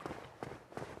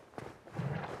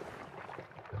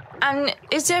 And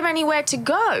is there anywhere to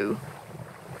go?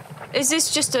 Is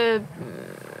this just a...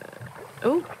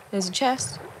 Oh, there's a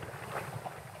chest.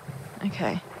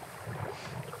 Okay.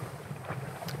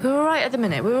 We're all right at the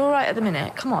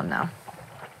minute. Come on now.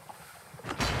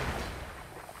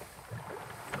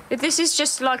 If this is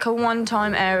just like a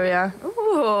one-time area...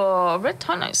 Ooh, red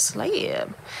tonic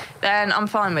slab. Then I'm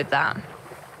fine with that.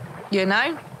 You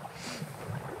know?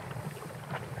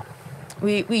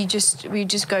 We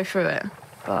just go through it.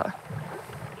 But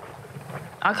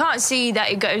I can't see that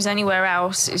it goes anywhere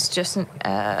else. It's just like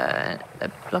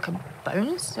a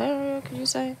bonus area, could you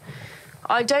say?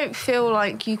 I don't feel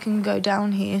like you can go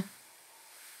down here.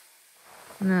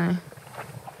 No.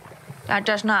 That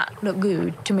does not look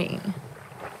good to me.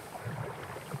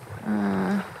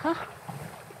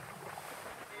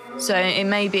 So it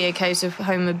may be a case of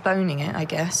Homer boning it, I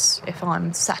guess, if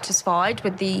I'm satisfied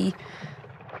with the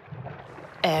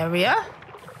area.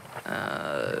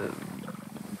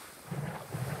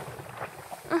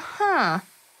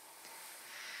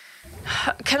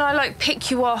 Can I, like,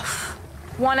 pick you off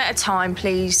one at a time,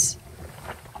 please?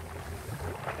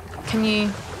 Can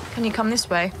you come this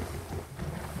way?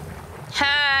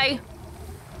 Hey!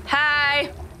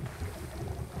 Hey!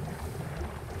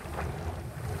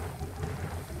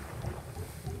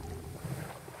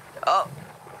 Oh.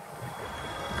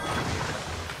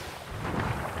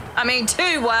 I mean,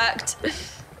 2 worked.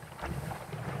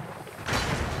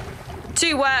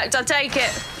 2 worked, I'll take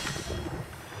it.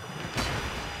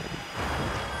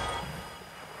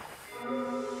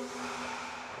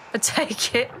 I'll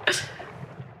take it.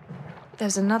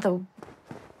 There's another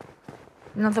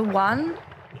one?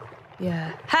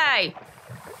 Yeah. Hey!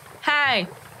 Hey!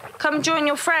 Come join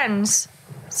your friends,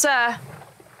 sir.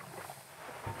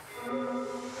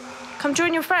 Come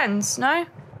join your friends, no?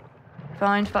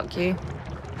 Fine, fuck you.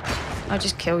 I'll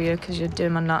just kill you because you're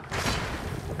doing my nut.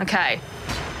 Okay.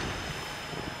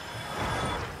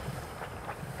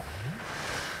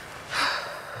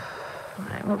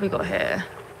 Right, what have we got here?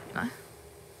 No?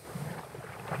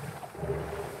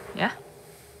 Yeah?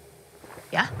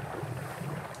 Yeah?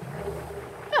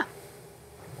 Yeah.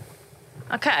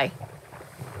 Okay.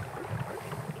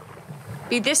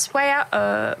 Be this way out?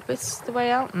 This the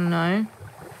way out? No.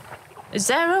 Is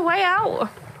there a way out?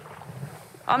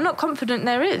 I'm not confident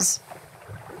there is.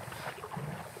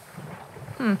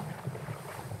 I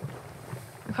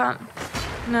can't...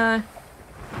 No.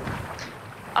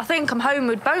 I think I'm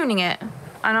homeward boning it.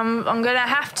 And I'm going to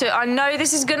have to... I know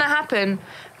this is going to happen,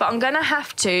 but I'm going to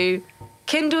have to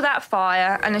kindle that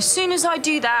fire, and as soon as I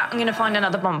do that, I'm going to find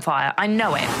another bonfire. I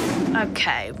know it.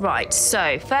 Okay, right.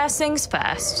 So, first things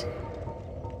first.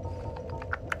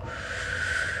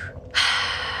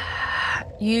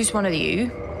 Use one of you.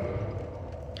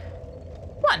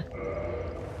 One.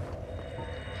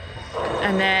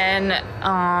 And then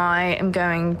I am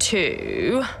going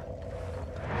to...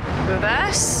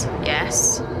 reverse.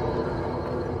 Yes.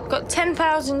 Got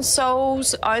 10,000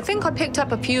 souls. I think I picked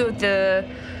up a few of the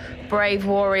Brave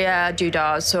Warrior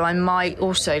doodads, so I might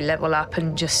also level up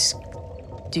and just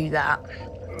do that.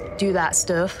 Do that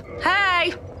stuff.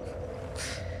 Hey!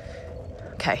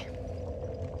 Okay.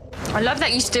 I love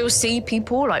that you still see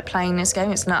people, like, playing this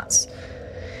game. It's nuts.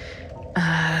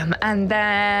 And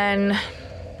then...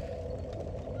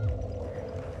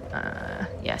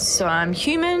 yes, so I'm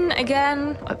human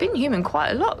again. I've been human quite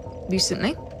a lot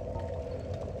recently.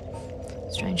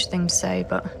 Strange thing to say,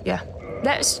 but yeah.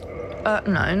 Let's...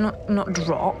 no, not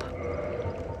drop.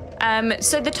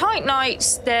 So the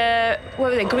Titanites, they're...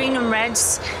 what were they? Green and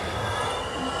reds.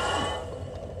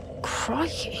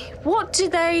 Crikey. What do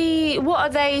they... what are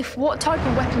they... what type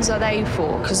of weapons are they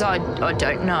for? Because I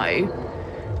don't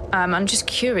know. I'm just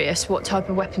curious what type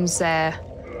of weapons they're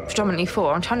predominantly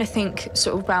for. I'm trying to think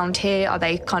sort of around here. Are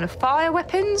they kind of fire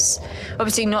weapons?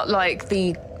 Obviously not like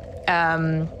the...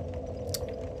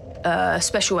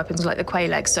 special weapons like the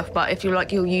Quailag stuff, but if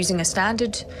you're using a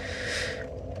standard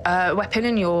weapon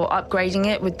and you're upgrading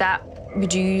it,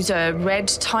 would you use a red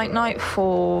Titanite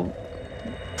for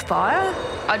fire?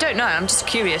 I don't know, I'm just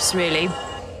curious really.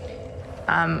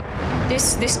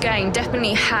 This game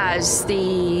definitely has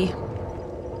the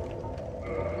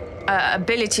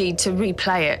ability to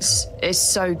replay it. It's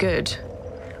so good.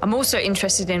 I'm also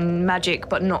interested in magic,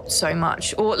 but not so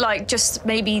much. Or, like, just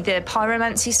maybe the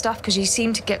pyromancy stuff, because you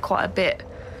seem to get quite a bit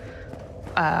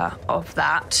of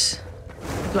that.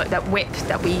 Like that whip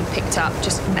that we picked up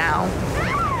just now.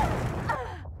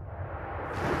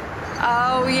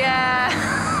 Oh, yeah.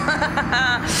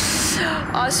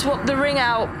 I swapped the ring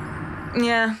out.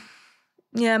 Yeah.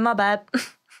 Yeah, my bad.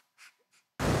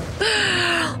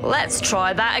 Let's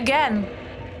try that again.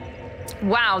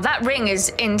 Wow, that ring is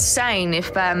insane.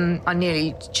 If I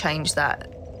nearly changed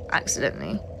that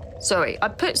accidentally. Sorry, I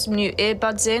put some new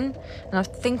earbuds in, and I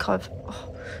think I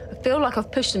feel like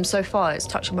I've pushed them so far it's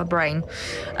touching my brain.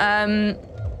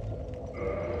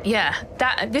 Yeah,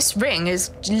 this ring is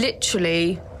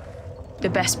literally the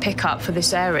best pickup for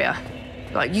this area.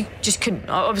 Like, you just couldn't,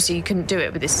 obviously you couldn't do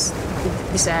it with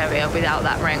this area without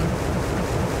that ring.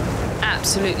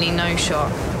 Absolutely no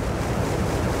shot.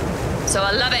 So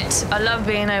I love it. I love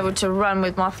being able to run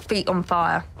with my feet on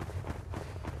fire.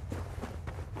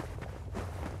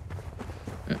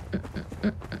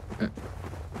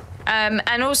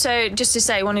 And also, just to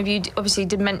say, one of you obviously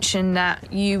did mention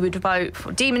that you would vote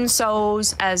for Demon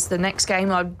Souls as the next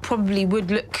game. I probably would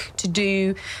look to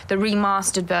do the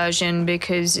remastered version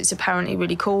because it's apparently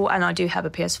really cool, and I do have a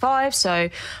PS5, so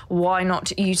why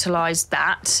not utilise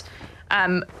that?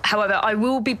 However, I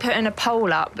will be putting a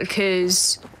poll up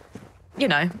because... you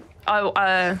know,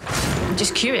 I'm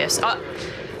just curious.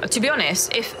 To be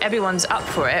honest, if everyone's up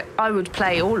for it, I would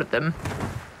play all of them.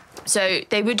 So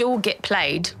they would all get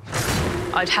played.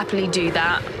 I'd happily do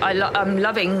that. I'm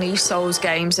loving these Souls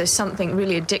games. There's something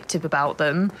really addictive about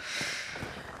them.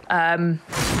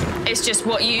 It's just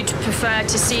what you'd prefer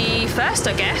to see first,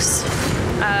 I guess.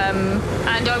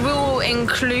 And I will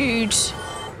include...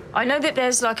 I know that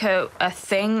there's like a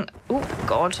thing, oh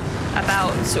God,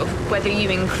 about sort of whether you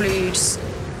include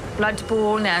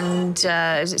Bloodborne and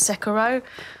is it Sekiro?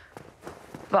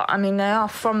 But I mean, they are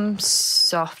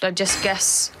Fromsoft. I just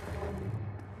guess,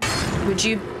 would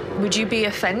you be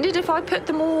offended if I put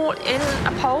them all in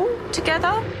a poll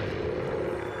together?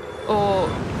 Or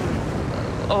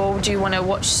do you want to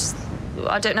watch?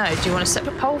 I don't know. Do you want a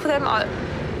separate poll for them?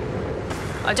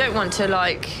 I don't want to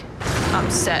like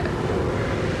upset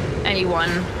anyone.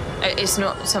 It's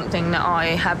not something that I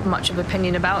have much of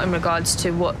opinion about in regards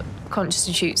to what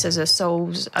constitutes as a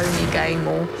Souls-only game,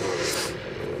 or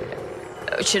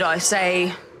should I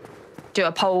say, do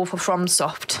a poll for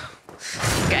Fromsoft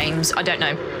games. I don't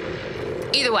know.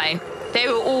 Either way, they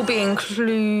will all be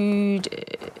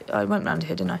included. I went round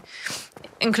here, didn't I?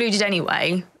 Included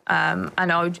anyway, and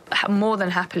I would more than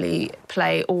happily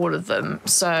play all of them.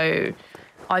 So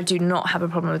I do not have a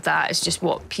problem with that. It's just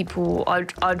what people...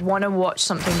 I'd want to watch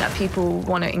something that people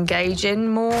want to engage in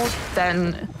more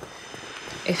than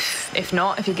if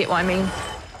not, if you get what I mean.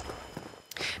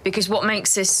 Because what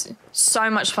makes this so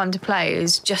much fun to play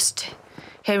is just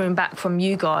hearing back from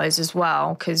you guys as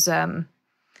well, because I'm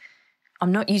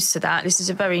not used to that. This is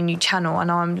a very new channel,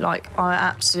 and I'm like, I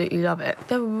absolutely love it.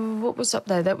 What was up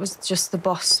there? That was just the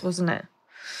boss, wasn't it?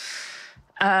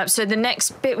 So the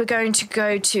next bit we're going to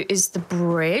go to is the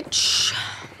bridge.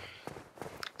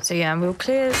 So yeah, we'll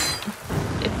clear...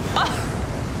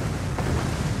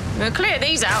 We'll clear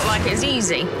these out like it's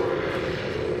easy.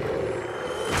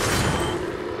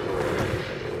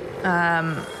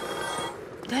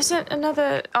 There's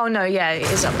another... Oh no, yeah, it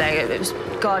is up there. It was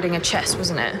guarding a chest,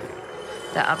 wasn't it?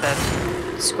 That other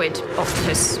squid,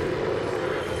 octopus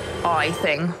eye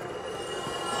thing.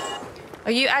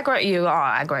 Are you aggro? You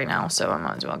are aggro now, so I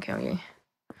might as well kill you.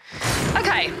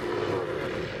 Okay.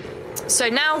 So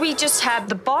now we just have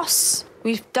the boss.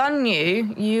 We've done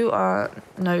you. You are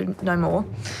no more.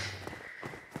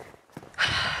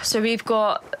 So we've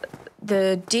got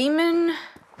the demon,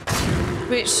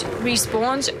 which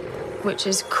respawns, which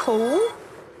is cool.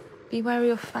 Be wary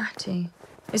of Fatty.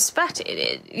 Is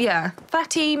Fatty? Yeah,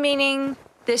 Fatty meaning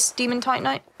this demon Tight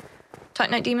Knight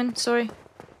demon. Sorry.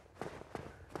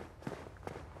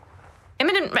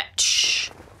 Imminent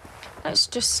wretch. Let's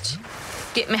just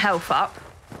get my health up.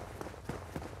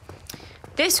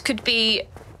 This could be...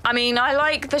 I mean, I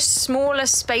like the smaller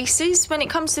spaces when it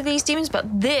comes to these demons, but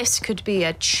this could be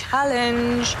a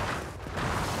challenge.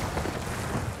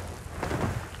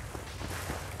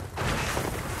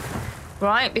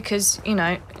 Right, because, you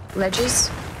know, ledges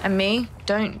and me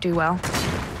don't do well.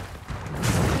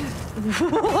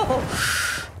 Whoa.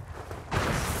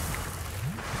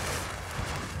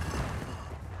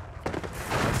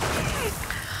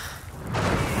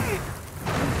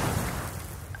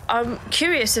 I'm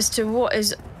curious as to what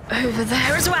is over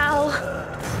there as well.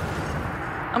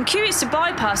 I'm curious to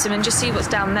bypass him and just see what's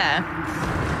down there.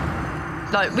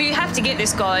 Like, we have to get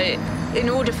this guy in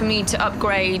order for me to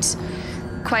upgrade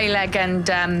Quayleg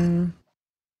and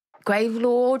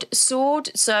Gravelord sword.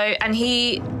 So, and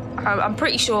I'm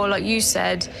pretty sure, like you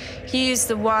said, he is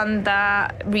the one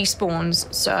that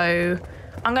respawns. So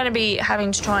I'm going to be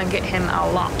having to try and get him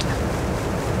a lot.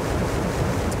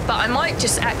 But I might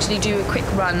just actually do a quick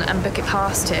run and book it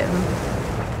past him.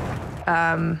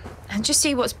 And just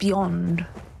see what's beyond.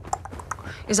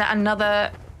 Is that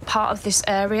another part of this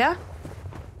area?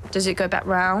 Does it go back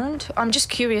round? I'm just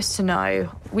curious to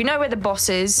know. We know where the boss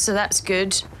is, so that's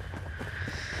good.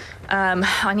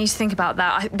 I need to think about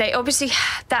that. They obviously,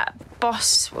 that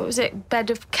boss, what was it? Bed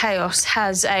of Chaos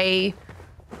has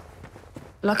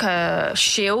like a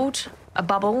shield, a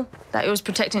bubble that it was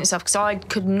protecting itself, because I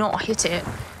could not hit it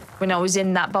when I was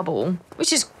in that bubble,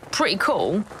 which is pretty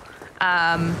cool.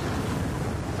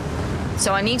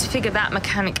 So I need to figure that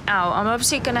mechanic out. I'm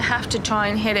obviously going to have to try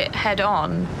and hit it head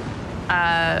on,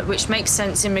 which makes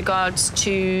sense in regards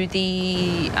to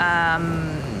the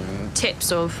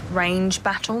tips of range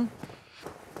battle.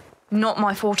 Not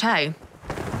my forte.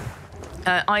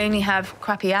 I only have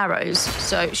crappy arrows,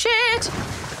 so shit!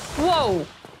 Whoa!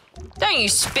 Don't you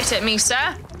spit at me,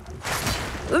 sir!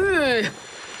 Ooh!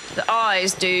 The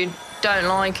eyes, dude, don't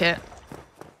like it.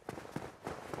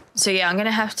 So yeah, I'm gonna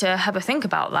have to have a think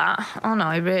about that. Oh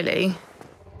no, really.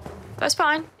 But it's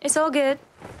fine. It's all good.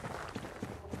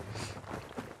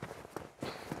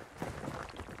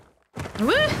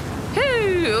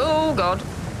 Woohoo! Oh god.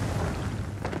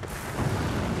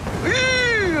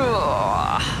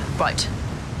 Right.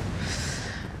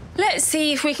 Let's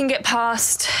see if we can get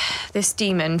past this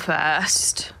demon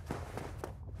first.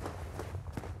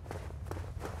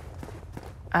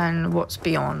 And what's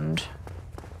beyond.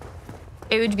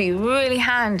 It would be really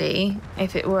handy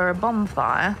if it were a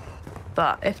bonfire,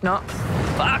 but if not,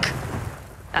 fuck.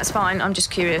 That's fine, I'm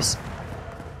just curious.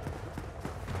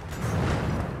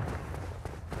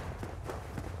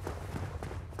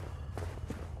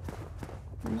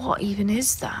 What even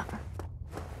is that?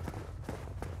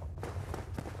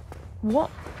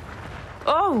 What?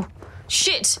 Oh,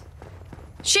 shit.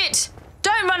 Shit,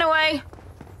 don't run away.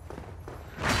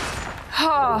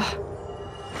 Oh,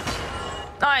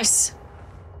 nice.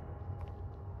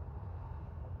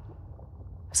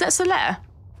 Is that a letter?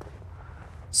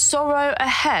 Sorrow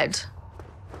ahead.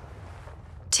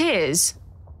 Tears.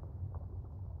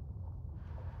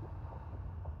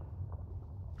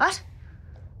 What?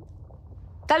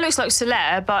 That looks like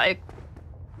Solaire, but it...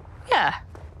 Yeah.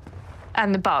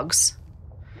 And the bugs.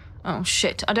 Oh,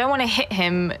 shit. I don't want to hit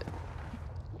him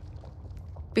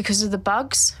because of the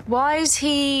bugs. Why is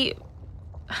he...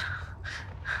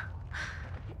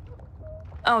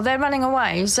 Oh, they're running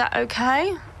away. Is that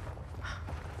okay?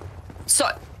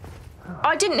 So...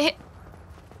 I didn't hit...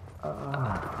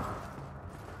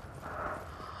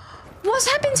 What What's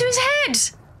happened to his head?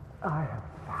 I have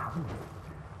found it.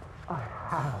 I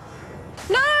have.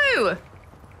 No!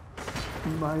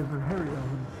 My very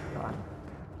own son.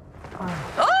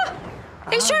 Oh!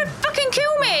 He's trying to fucking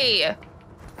kill me!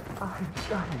 I've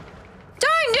done it.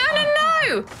 Don't!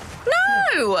 No!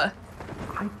 No!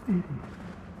 I did it.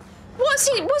 What's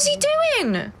he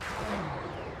doing?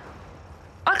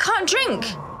 I can't drink.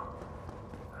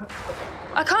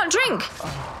 I can't drink.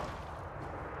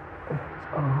 It's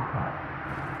over.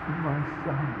 My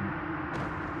son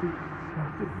is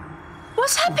shedding.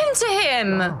 What's happened to him?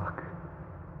 Dark.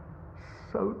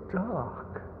 So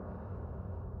dark.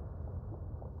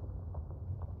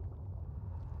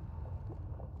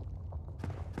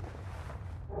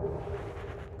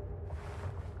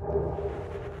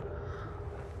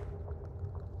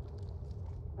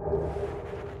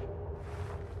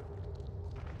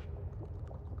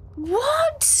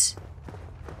 What?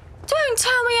 Don't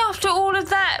tell me after all of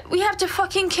that we have to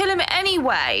fucking kill him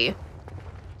anyway.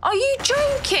 Are you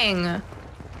joking?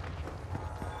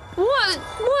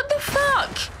 What the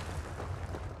fuck?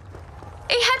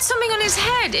 He had something on his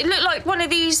head. It looked like one of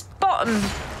these bottom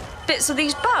bits of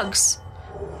these bugs.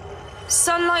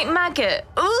 Sunlight maggot.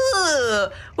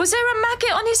 Ugh. Was there a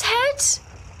maggot on his head?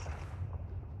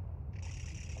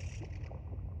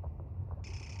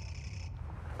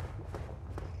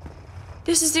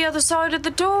 This is the other side of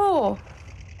the door.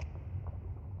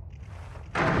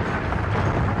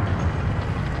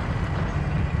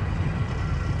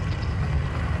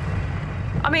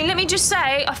 I mean, let me just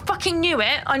say, I fucking knew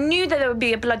it. I knew that there would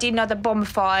be a bloody another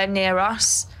bonfire near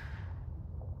us.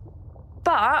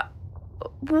 But,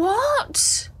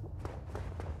 what?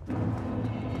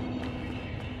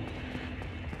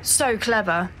 So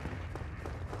clever.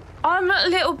 I'm a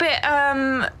little bit,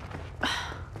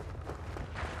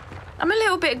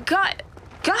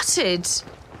 gutted.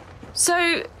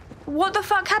 So, what the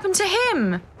fuck happened to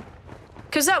him?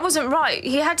 Because that wasn't right.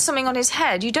 He had something on his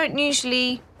head. You don't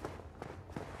usually...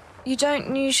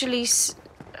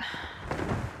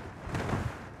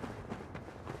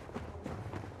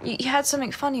 He had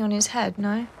something funny on his head,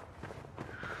 no?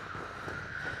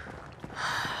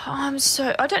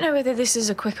 I don't know whether this is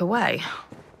a quicker way.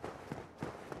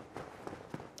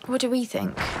 What do we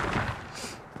think?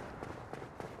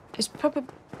 It's probably...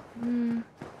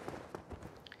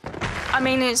 I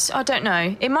mean, I don't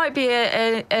know. It might be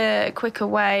a quicker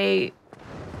way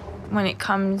when it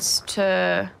comes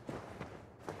to...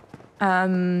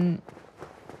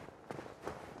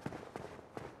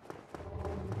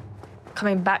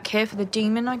 coming back here for the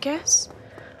demon, I guess.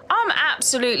 I'm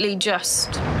absolutely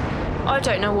just... I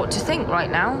don't know what to think right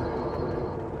now.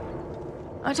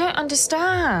 I don't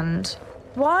understand.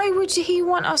 Why would he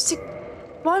want us to...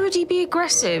 Why would he be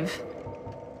aggressive?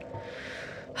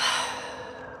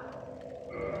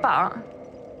 But...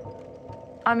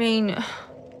 I mean...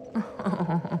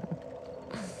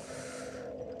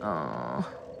 Oh...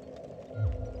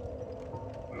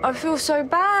 I feel so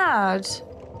bad.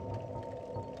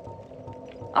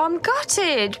 I'm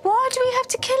gutted. Why do we have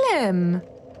to kill him?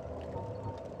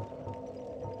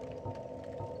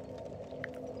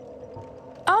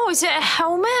 Oh, is it a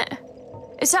helmet?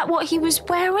 Is that what he was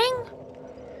wearing?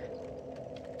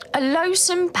 A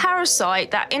loathsome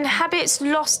parasite that inhabits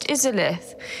lost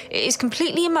Izalith. It is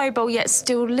completely immobile yet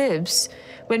still lives.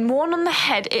 When worn on the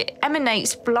head, it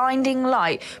emanates blinding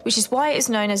light, which is why it is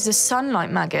known as the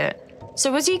sunlight maggot. So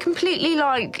was he completely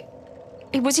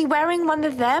was he wearing one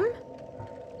of them?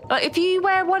 Like if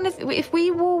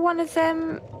we wore one of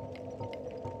them,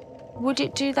 would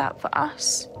it do that for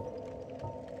us?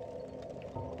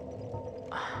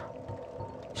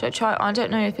 Should I try? I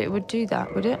don't know if it would do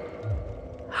that, would it?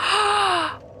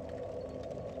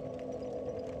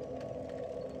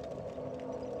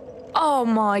 Oh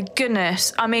my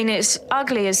goodness. I mean, it's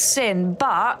ugly as sin,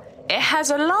 but it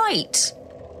has a light.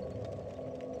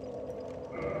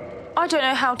 I don't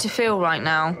know how to feel right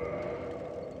now.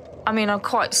 I mean, I'm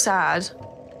quite sad.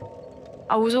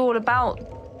 I was all about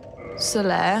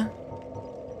Solaire.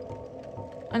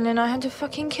 And then I had to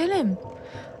fucking kill him.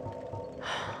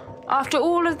 After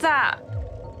all of that,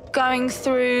 going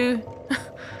through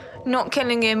not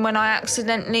killing him when I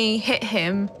accidentally hit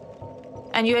him,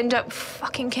 and you end up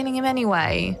fucking killing him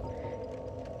anyway.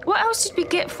 What else did we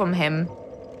get from him?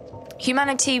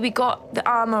 Humanity, we got the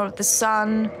armor of the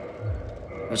sun,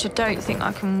 which I don't think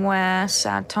I can wear,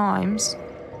 sad times.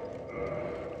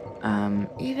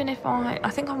 Even if I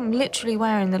think I'm literally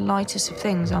wearing the lightest of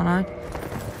things, aren't I?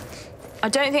 I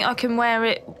don't think I can wear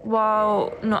it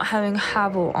while not having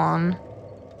Havel on.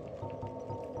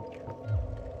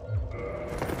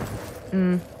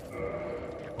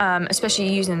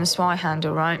 Especially using the spy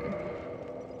handle, right?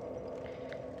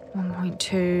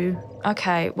 8.2.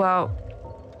 Okay, well,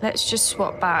 let's just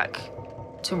swap back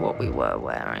to what we were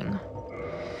wearing.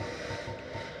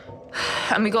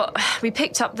 And we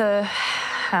picked up the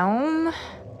helm.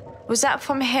 Was that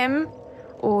from him?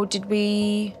 Or did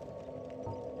we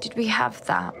have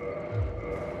that?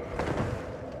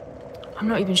 I'm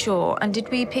not even sure. And did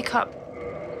we pick up...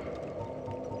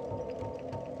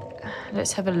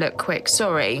 Let's have a look quick.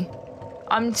 Sorry.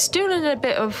 I'm still in a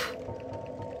bit of...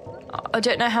 I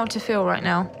don't know how to feel right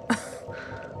now.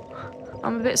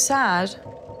 I'm a bit sad.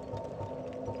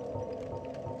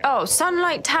 Oh,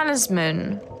 Sunlight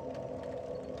Talisman.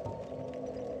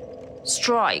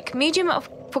 Strike. Medium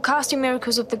for casting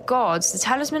miracles of the gods. The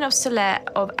Talisman of Soler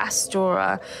of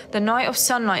Astora, the Knight of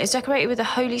Sunlight, is decorated with a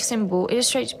holy symbol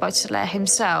illustrated by Soler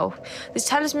himself. This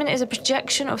talisman is a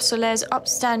projection of Soler's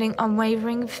upstanding,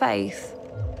 unwavering faith.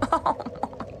 Oh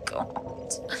my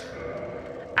god.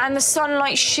 And the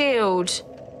Sunlight Shield.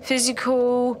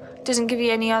 Physical, doesn't give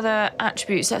you any other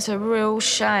attributes. That's a real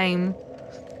shame.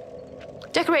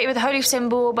 Decorated with a holy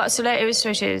symbol, but Soler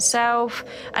illustrated itself,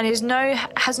 and has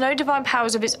no divine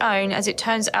powers of its own. As it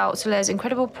turns out, Soler's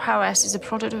incredible prowess is a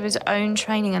product of his own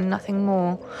training and nothing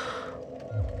more.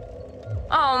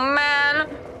 Oh man,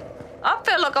 I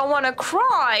feel like I want to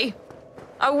cry.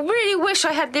 I really wish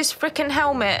I had this freaking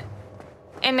helmet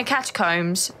in the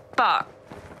catacombs, but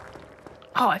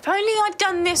oh, if only I'd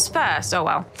done this first. Oh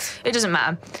well, it doesn't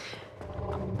matter.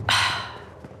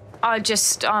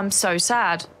 I'm so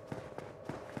sad.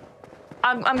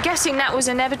 I'm guessing that was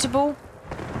inevitable.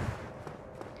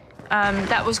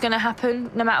 That was going to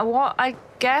happen no matter what, I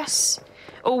guess.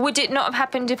 Or would it not have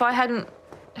happened if I hadn't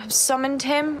have summoned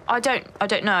him? I don't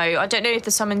know. I don't know if the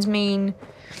summons mean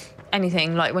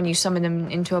anything, like when you summon them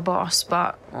into a boss,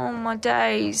 but oh my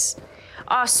days.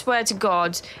 I swear to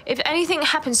God, if anything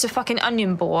happens to fucking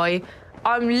Onion Boy,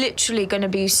 I'm literally going to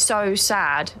be so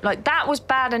sad. Like, that was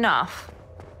bad enough.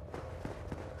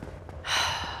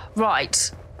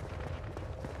 Right.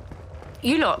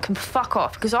 You lot can fuck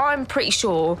off, because I'm pretty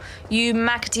sure you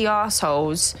maggoty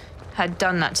arseholes had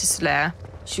done that to Soler.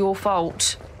 It's your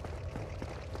fault.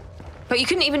 But you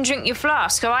couldn't even drink your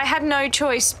flask, so I had no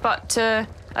choice but to,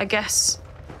 I guess,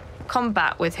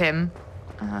 combat with him.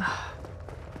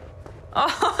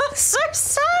 Oh, so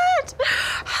sad!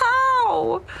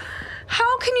 How?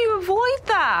 How can you avoid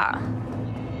that?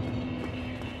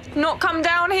 Not come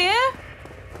down here?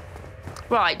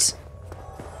 Right.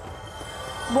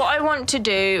 What I want to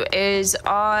do is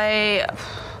I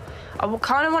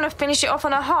kind of want to finish it off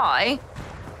on a high,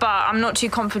 but I'm not too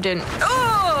confident.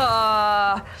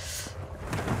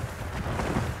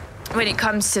 When it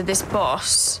comes to this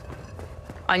boss,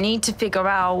 I need to figure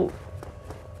out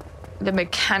the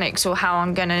mechanics or how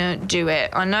I'm gonna do it.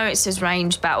 I know it says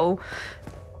ranged battle,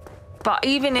 but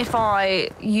even if I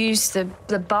use the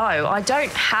bow, I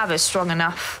don't have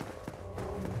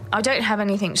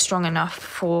anything strong enough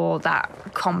for that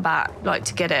combat, like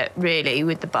to get it really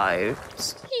with the bow.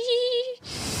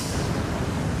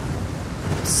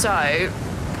 So,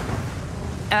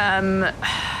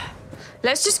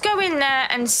 let's just go in there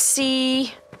and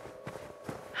see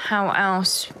how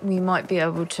else we might be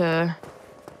able to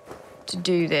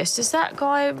do this. Does that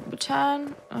guy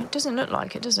return? Oh, it doesn't look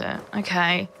like it, does it?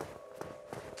 Okay.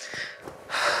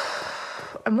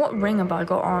 And what ring have I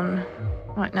got on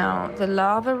right now? The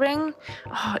lava ring?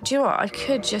 Oh, do you know what? I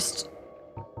could just...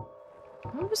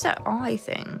 What was that eye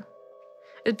thing?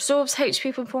 Absorbs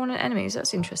HP from fallen enemies.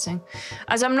 That's interesting.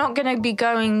 As I'm not going to be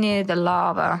going near the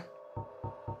lava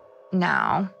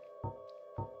now.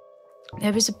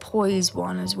 There is a poise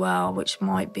one as well, which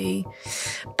might be...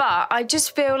 But I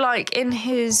just feel like in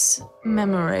his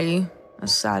memory,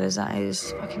 as sad as that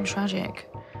is, fucking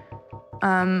tragic,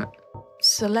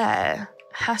 Soler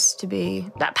has to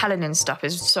be... That paladin stuff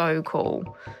is so cool.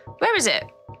 Where is it?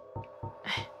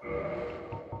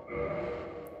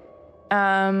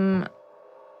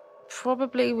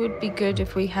 Probably would be good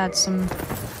if we had some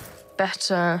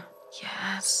better...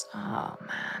 Yes. Oh,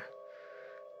 man.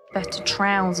 Better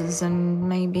trousers and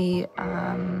maybe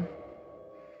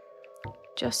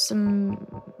just some...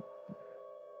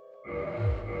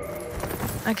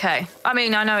 Okay. I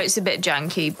mean, I know it's a bit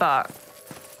janky, but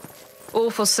all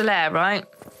for Soler, right?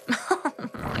 Oh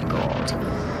my god.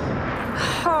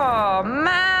 Oh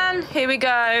man, here we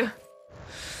go.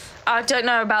 I don't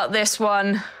know about this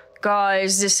one,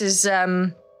 guys. This is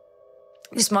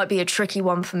this might be a tricky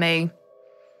one for me.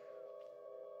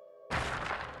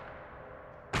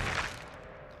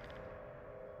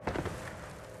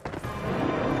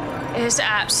 It's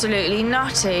absolutely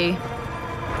nutty.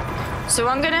 So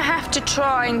I'm gonna have to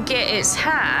try and get its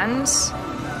hands.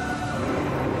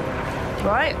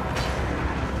 Right?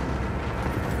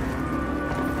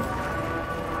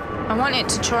 I want it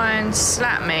to try and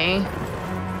slap me.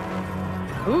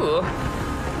 Ooh.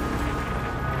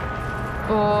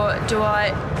 Or do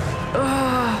I...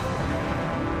 Ugh.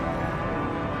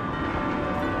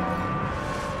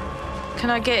 Can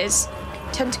I get his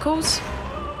tentacles?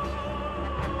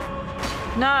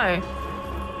 No.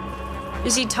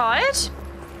 Is he tired?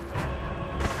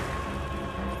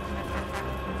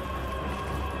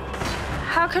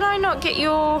 How can I not get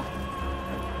your...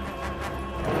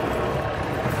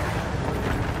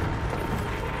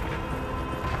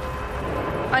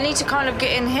 I need to kind of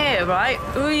get in here, right?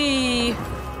 Ooh.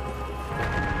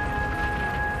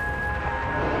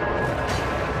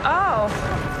 Oh.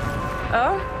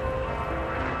 Oh?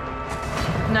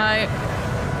 No.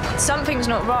 Something's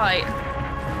not right.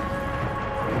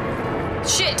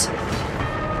 Shit!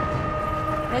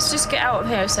 Let's just get out of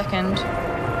here a second.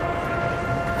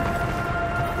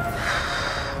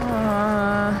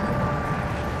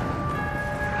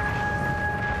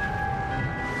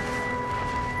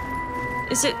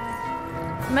 Is it...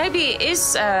 Maybe it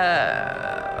is,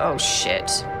 oh,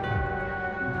 shit.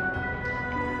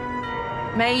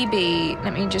 Maybe...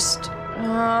 Let me just...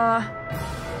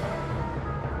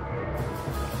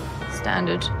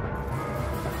 Standard.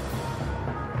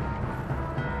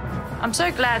 I'm so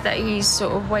glad that he's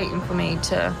sort of waiting for me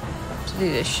to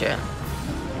do this shit.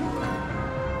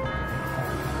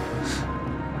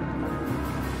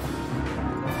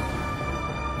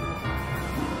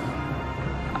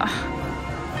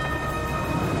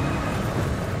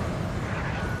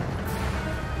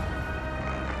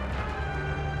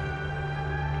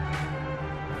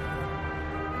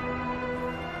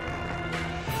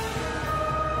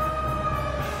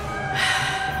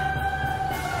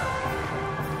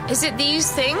 Is it these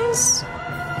things?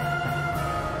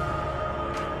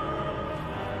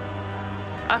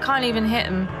 I can't even hit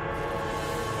them.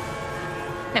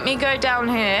 Let me go down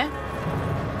here.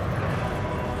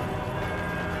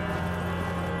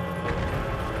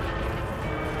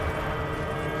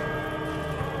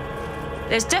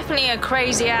 There's definitely a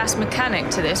crazy ass mechanic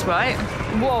to this, right?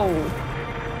 Whoa.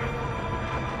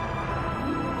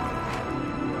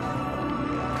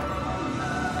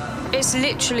 It's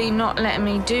literally not letting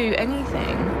me do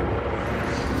anything.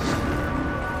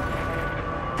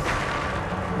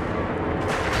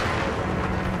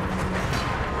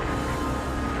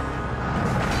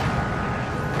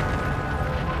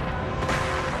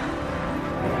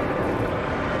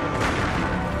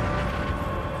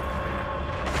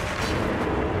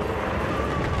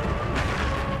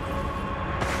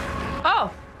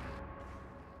 Oh.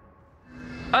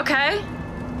 Okay.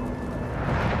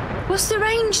 What's the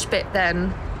ranged bit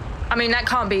then? I mean, that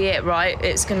can't be it, right?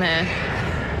 It's gonna...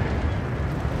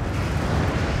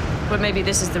 Well, maybe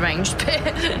this is the ranged bit.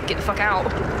 Get the fuck out.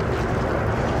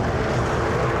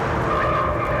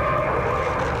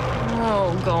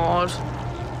 Oh, God.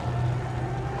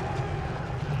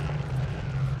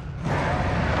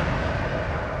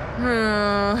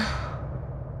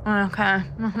 Okay.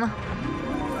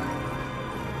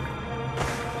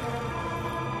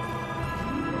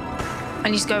 I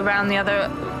need to go around the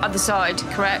other side,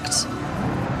 correct?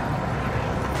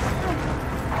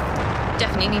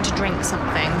 Definitely need to drink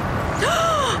something.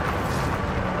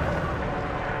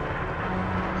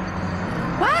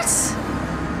 What?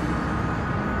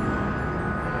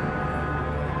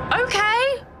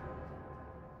 Okay.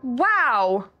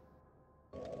 Wow.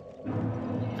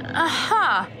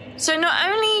 Aha. So not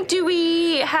only do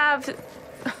we have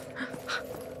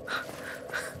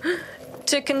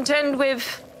to contend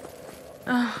with...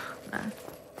 Oh, man.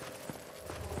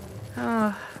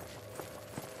 Oh.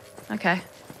 Okay.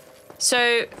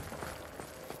 So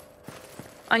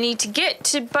I need to get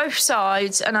to both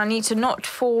sides and I need to not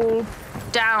fall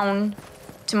down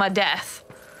to my death.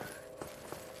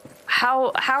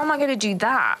 How am I going to do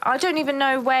that? I don't even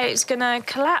know where it's going to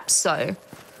collapse though.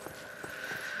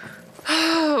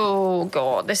 Oh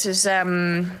God, this is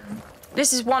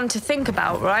one to think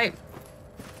about, right?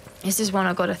 This is one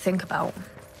I've got to think about.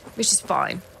 Which is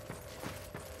fine.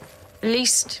 At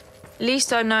least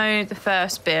I know the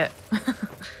first bit.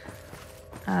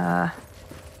 I'm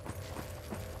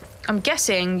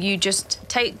guessing you just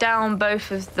take down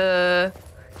both of the...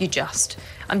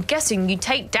 I'm guessing you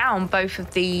take down both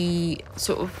of the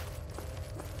sort of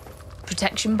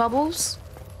protection bubbles.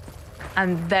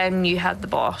 And then you have the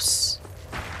boss.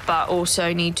 But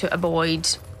also need to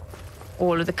avoid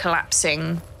all of the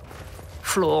collapsing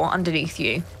floor underneath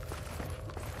you.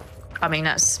 I mean,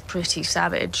 that's pretty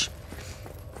savage.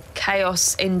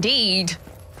 Chaos indeed.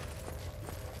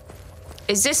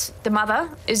 Is this the mother?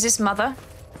 Is this mother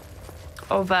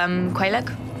of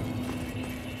Quelaag?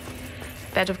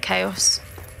 Bed of chaos.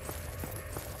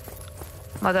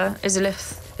 Mother,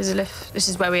 Izalith. This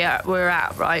is where we're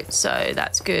at, right? So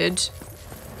that's good.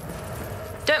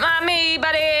 Don't mind me,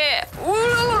 buddy.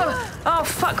 Ooh. Oh,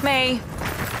 fuck me.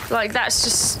 Like, that's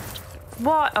just...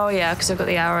 What? Oh, yeah, because I've got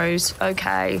the arrows.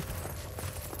 Okay.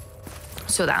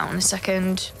 Sort that out in a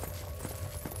second.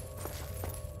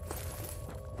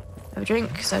 Have a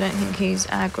drink, because I don't think he's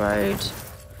aggroed.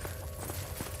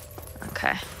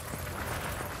 Okay.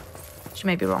 Which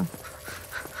may be wrong.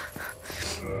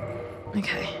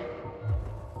 Okay.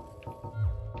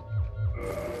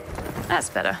 That's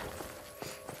better.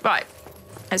 Right.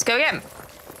 Let's go again.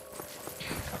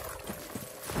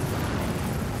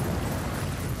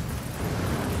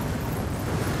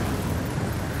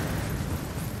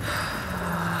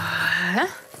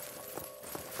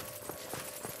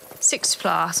 Six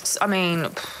flasks. I mean,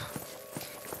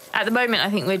 at the moment, I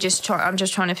think I'm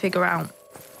just trying to figure out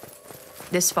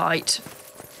this fight.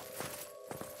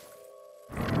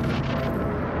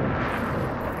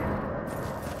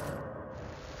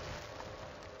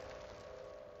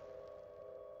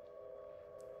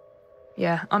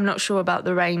 Yeah, I'm not sure about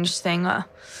the range thing.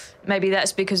 Maybe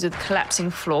that's because of the collapsing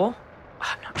floor.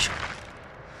 I'm not sure.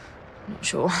 I'm not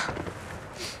sure.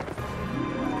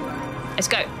 Let's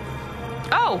go.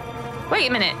 Oh, wait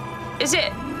a minute. Is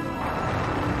it?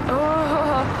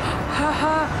 Oh,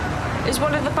 haha. Is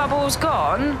one of the bubbles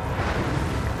gone?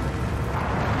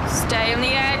 Stay on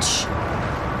the edge.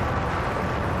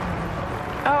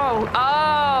 Oh,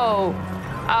 oh,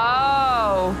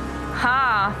 oh,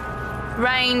 ha.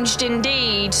 Ranged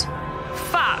indeed.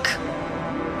 Fuck.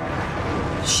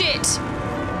 Shit.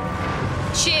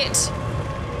 Shit.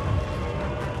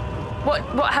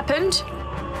 What happened?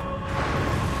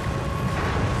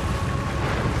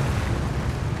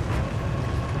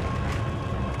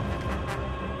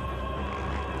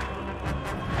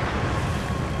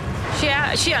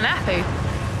 She unhappy?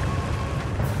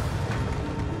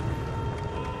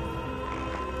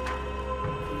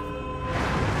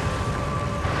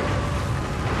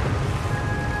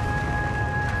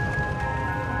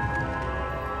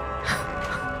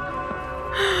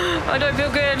 I don't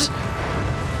feel good.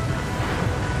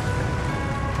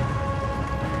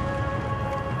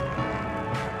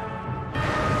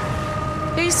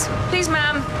 Please, please,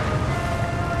 ma'am.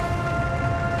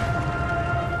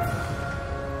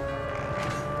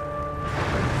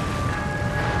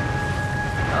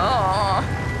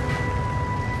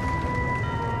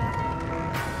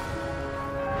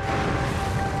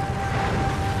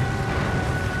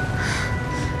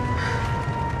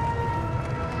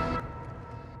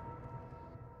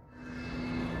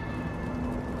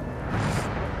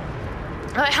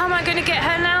 Like, how am I going to get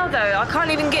her now, though? I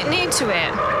can't even get near to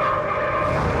it.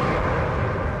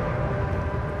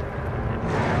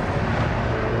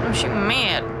 I'm shooting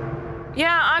mad.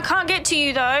 Yeah, I can't get to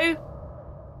you, though.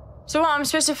 So what, I'm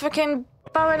supposed to fucking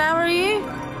bow and arrow you?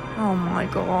 Oh, my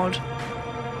God.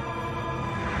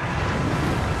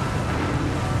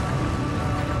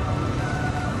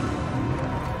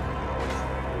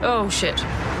 Oh, shit.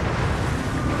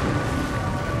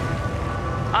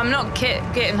 I'm not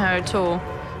getting her at all.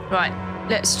 Right,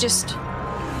 let's just...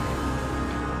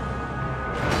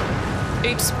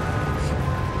 Oops.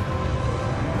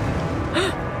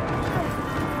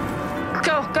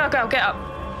 Go, get up.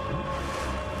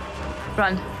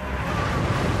 Run.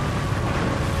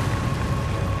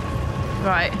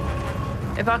 Right.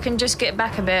 If I can just get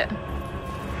back a bit.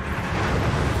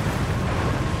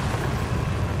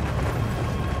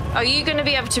 Are you going to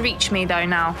be able to reach me, though,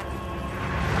 now?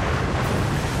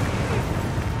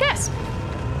 Yes.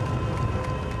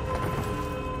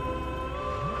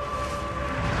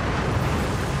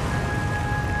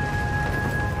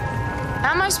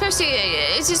 Am I supposed to...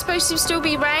 Is it supposed to still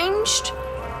be ranged?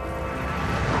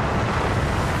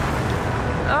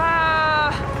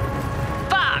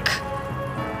 Fuck!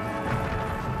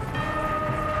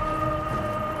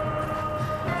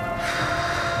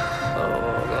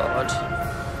 Oh, God.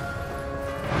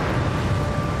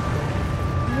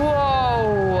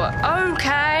 Whoa!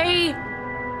 Okay!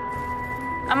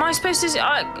 Am I supposed to...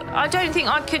 I don't think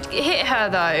I could hit her,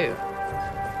 though.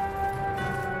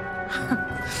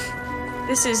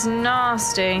 This is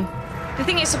nasty. The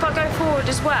thing is, if I go forward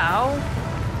as well,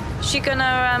 she's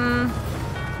gonna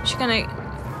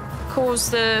cause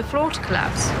the floor to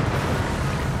collapse.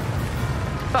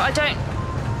 But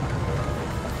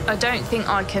I don't think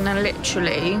I can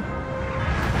literally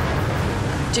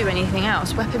do anything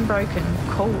else. Weapon broken.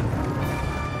 Cool.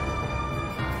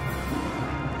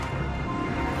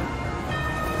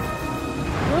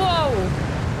 Whoa!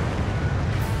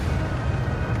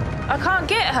 I can't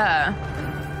get her.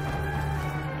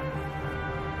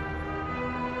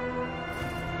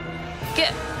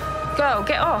 Girl,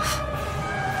 get off.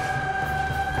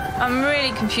 I'm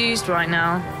really confused right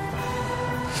now.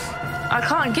 I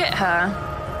can't get her.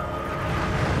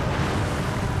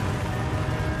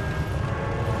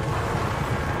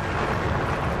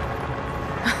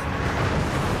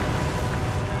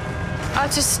 I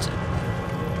just...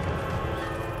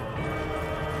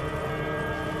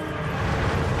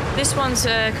 This one's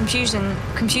a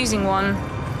confusing one.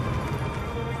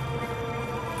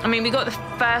 I mean, we got the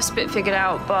first bit figured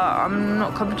out, but I'm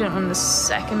not confident on the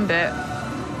second bit.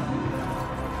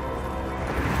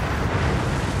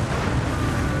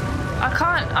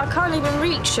 I can't even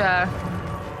reach her.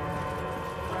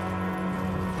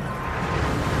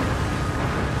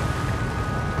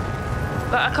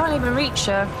 But I can't even reach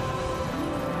her.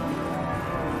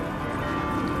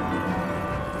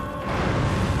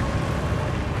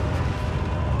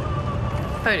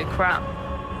 Holy crap.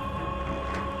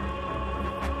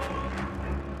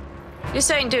 This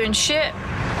ain't doing shit.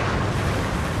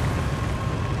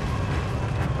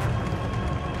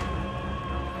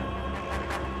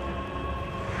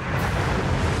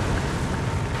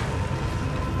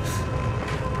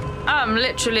 I'm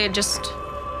literally just...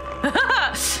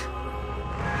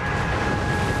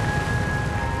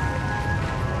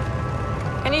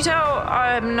 Can you tell?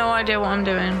 I have no idea what I'm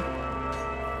doing.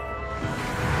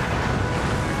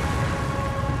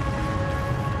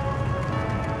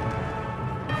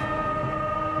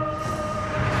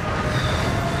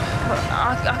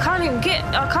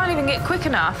 I can't even get quick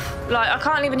enough. Like, I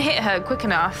can't even hit her quick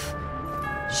enough.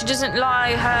 She doesn't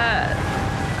lie her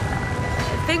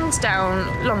things down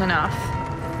long enough.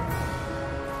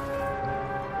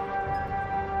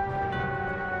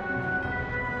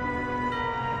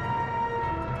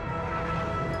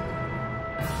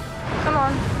 Come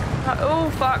on. Oh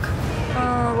fuck.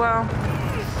 Oh well.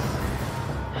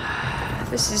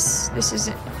 This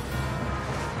is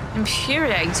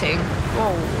infuriating.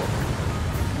 Whoa.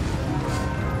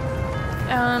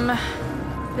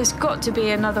 There's got to be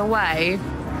another way.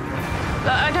 Like,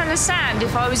 I don't understand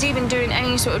if I was even doing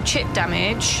any sort of chip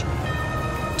damage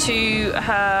to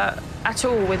her at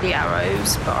all with the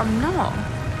arrows, but I'm not.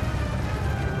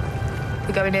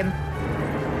 We're going in.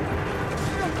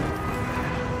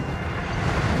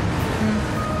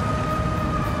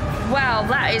 Well,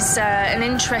 that is an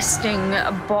interesting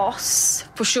boss,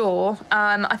 for sure.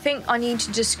 I think I need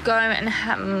to just go and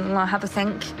have a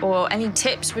think, or any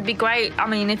tips would be great. I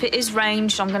mean, if it is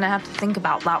ranged, I'm going to have to think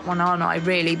about that one, aren't I,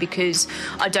 really? Because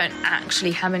I don't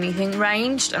actually have anything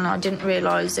ranged, and I didn't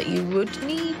realise that you would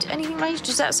need anything ranged.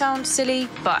 Does that sound silly?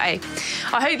 But hey,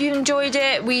 I hope you enjoyed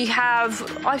it.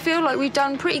 I feel like we've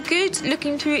done pretty good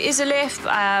looking through Izalith.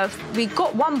 We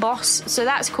got one boss, so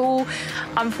that's cool.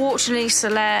 Unfortunately,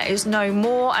 Solaire is no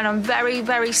more, and I'm very,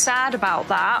 very sad about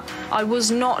that. I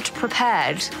was not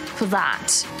prepared for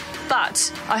that.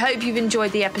 But I hope you've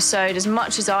enjoyed the episode as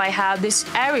much as I have. This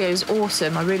area is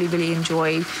awesome. I really, really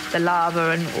enjoy the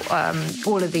lava and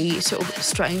all of the sort of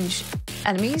strange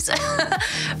enemies.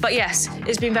 But yes,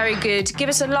 it's been very good. Give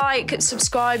us a like,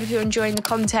 subscribe if you're enjoying the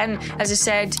content. As I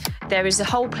said, there is a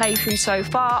whole playthrough so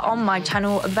far on my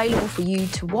channel available for you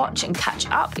to watch and catch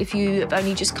up if you have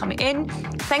only just come in.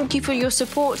 Thank you for your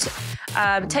support.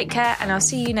 Take care, and I'll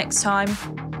see you next time.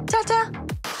 Ta-ta!